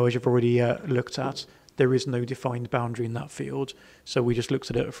because, as you've already looked at, there is no defined boundary in that field. So we just looked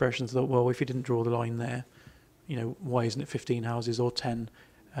at it afresh and thought, well, if you didn't draw the line there, why isn't it 15 houses or 10?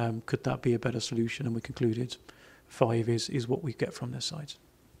 Could that be a better solution? And we concluded 5 is what we get from this site.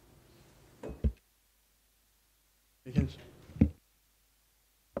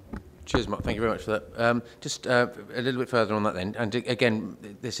 Cheers, Mark. Thank you very much for that. Just a little bit further on that then. And again,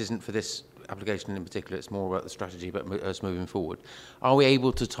 this isn't for this application in particular, it's more about the strategy, but us moving forward. Are we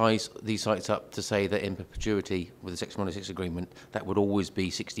able to tie these sites up to say that in perpetuity with the Section 106 agreement, that would always be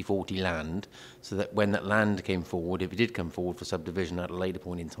 60/40 land, so that when that land came forward, if it did come forward for subdivision at a later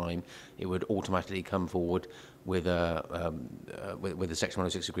point in time, it would automatically come forward with a Section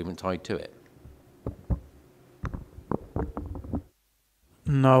 106 agreement tied to it?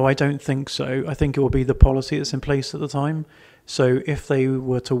 No, I don't think so. I think it will be the policy that's in place at the time. So if they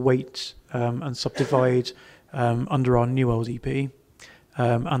were to wait and subdivide under our new LDP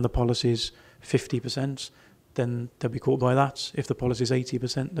and the policy is 50%, then they'll be caught by that. If the policy is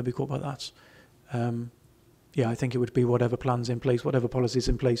 80%, they'll be caught by that. yeah, I think it would be whatever plans in place, whatever policies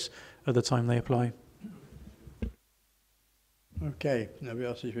in place at the time they apply. Okay, nobody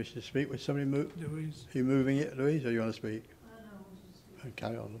else is wishing to speak. Was somebody Louise. Are you moving it, Louise, or you want to speak?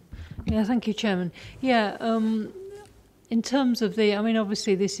 Carry on. Yeah, thank you, Chairman. Yeah, in terms of the, I mean,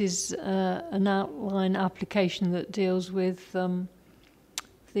 obviously this is an outline application that deals with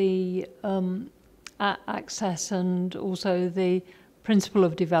the access and also the principle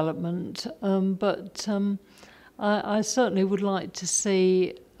of development, but I certainly would like to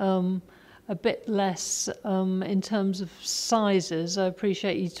see a bit less in terms of sizes. I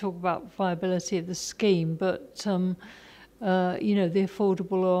appreciate you talk about viability of the scheme, but you know, the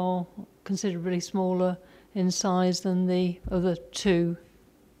affordable are considerably smaller in size than the other two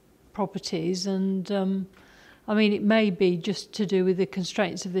properties, and I mean, it may be just to do with the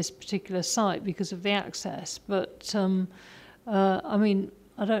constraints of this particular site because of the access, but I mean,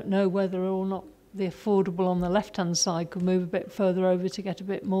 I don't know whether or not the affordable on the left-hand side could move a bit further over to get a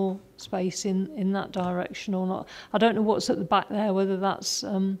bit more space in that direction or not. I don't know what's at the back there, whether that's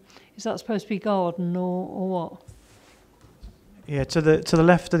is that supposed to be garden or what? Yeah, to the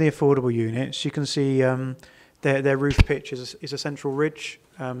left of the affordable units, you can see their roof pitch is a central ridge,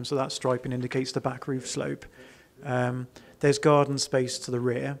 so that striping indicates the back roof slope. There's garden space to the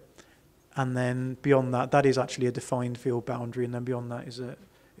rear, and then beyond that, that is actually a defined field boundary, and then beyond that is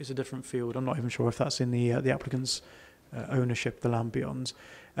a different field. I'm not even sure if that's in the applicant's ownership, the land beyond.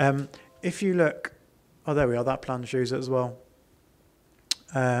 If you look, oh, there we are. That plan shows it as well.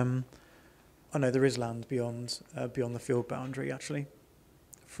 Oh no, there is land beyond the field boundary actually,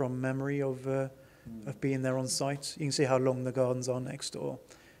 from memory of being there on site. You can see how long the gardens are next door.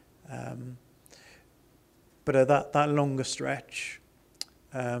 But that longer stretch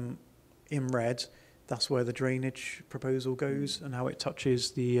in red, that's where the drainage proposal goes and how it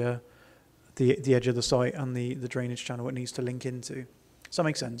touches the edge of the site and the drainage channel it needs to link into. Does that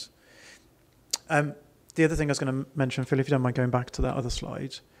make sense? The other thing I was going to mention, Phil, if you don't mind going back to that other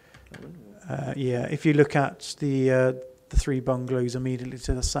slide. Yeah, if you look at the three bungalows immediately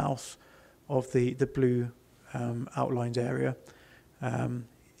to the south of the blue outlined area,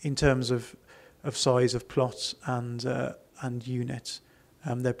 in terms of size of plot and unit,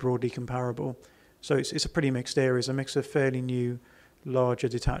 they're broadly comparable. So it's a pretty mixed area. It's a mix of fairly new, larger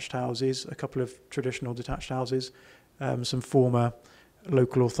detached houses, a couple of traditional detached houses, some former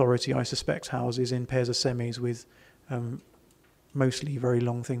local authority, I suspect, houses in pairs of semis with mostly very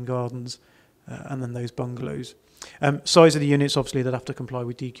long, thin gardens, and then those bungalows. Size of the units, obviously, they'd have to comply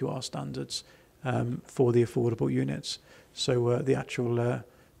with DQR standards for the affordable units. So the actual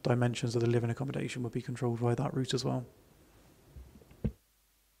dimensions of the living accommodation would be controlled by that route as well.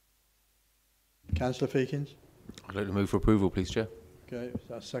 Councillor Feakins? I'd like to move for approval, please, Chair. Okay, is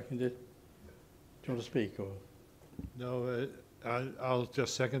that seconded? Do you want to speak? Or? No, I'll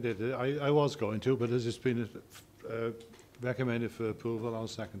just second it. I was going to, but as it's been recommended for approval, I'll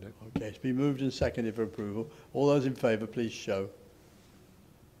second it. Okay, it's been moved and seconded for approval. All those in favour, please show.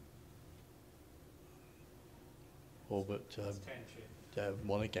 All but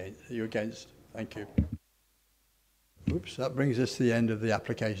one against. Are you against? Thank you. Oops, that brings us to the end of the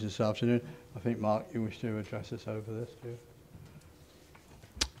application this afternoon. I think, Mark, you wish to address us over this, do you?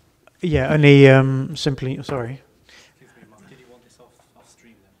 Yeah, only simply, sorry. Did you want this off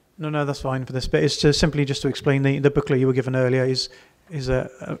stream then? No, that's fine for this bit. It's to simply just to explain the booklet you were given earlier is a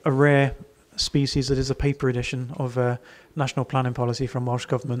rare species that is a paper edition of National Planning Policy from Welsh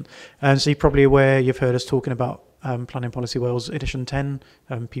Government. And so you're probably aware, you've heard us talking about Planning Policy Wales Edition 10,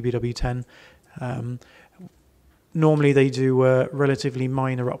 PBW 10. Normally they do relatively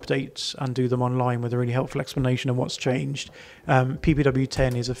minor updates and do them online with a really helpful explanation of what's changed. PBW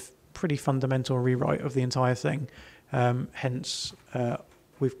 10 is a pretty fundamental rewrite of the entire thing. Hence,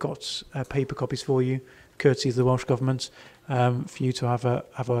 we've got paper copies for you, courtesy of the Welsh Government, for you to have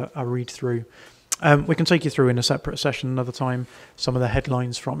a read through. We can take you through in a separate session another time some of the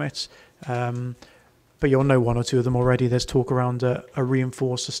headlines from it. But you'll know one or two of them already. There's talk around a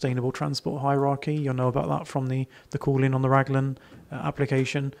reinforced sustainable transport hierarchy. You'll know about that from the call-in on the Raglan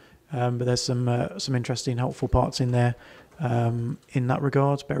application. But there's some interesting, helpful parts in there in that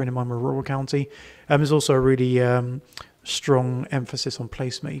regard, bearing in mind we're a rural county. There's also a really strong emphasis on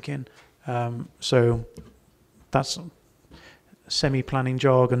placemaking. So that's semi-planning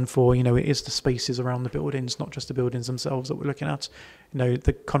jargon for, it is the spaces around the buildings, not just the buildings themselves that we're looking at.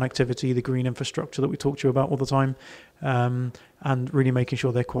 The connectivity, the green infrastructure that we talk to you about all the time, and really making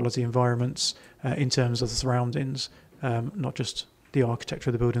sure they're quality environments in terms of the surroundings, not just the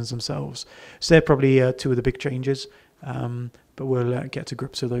architecture of the buildings themselves. So they're probably two of the big changes, but we'll get to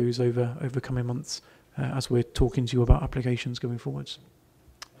grips with those over coming months as we're talking to you about applications going forwards.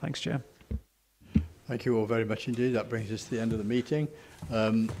 Thanks, Chair. Thank you all very much indeed. That brings us to the end of the meeting.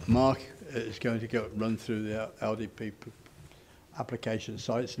 Mark is going to run through the LDP application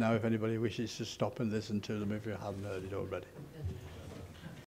sites now, if anybody wishes to stop and listen to them if you haven't heard it already.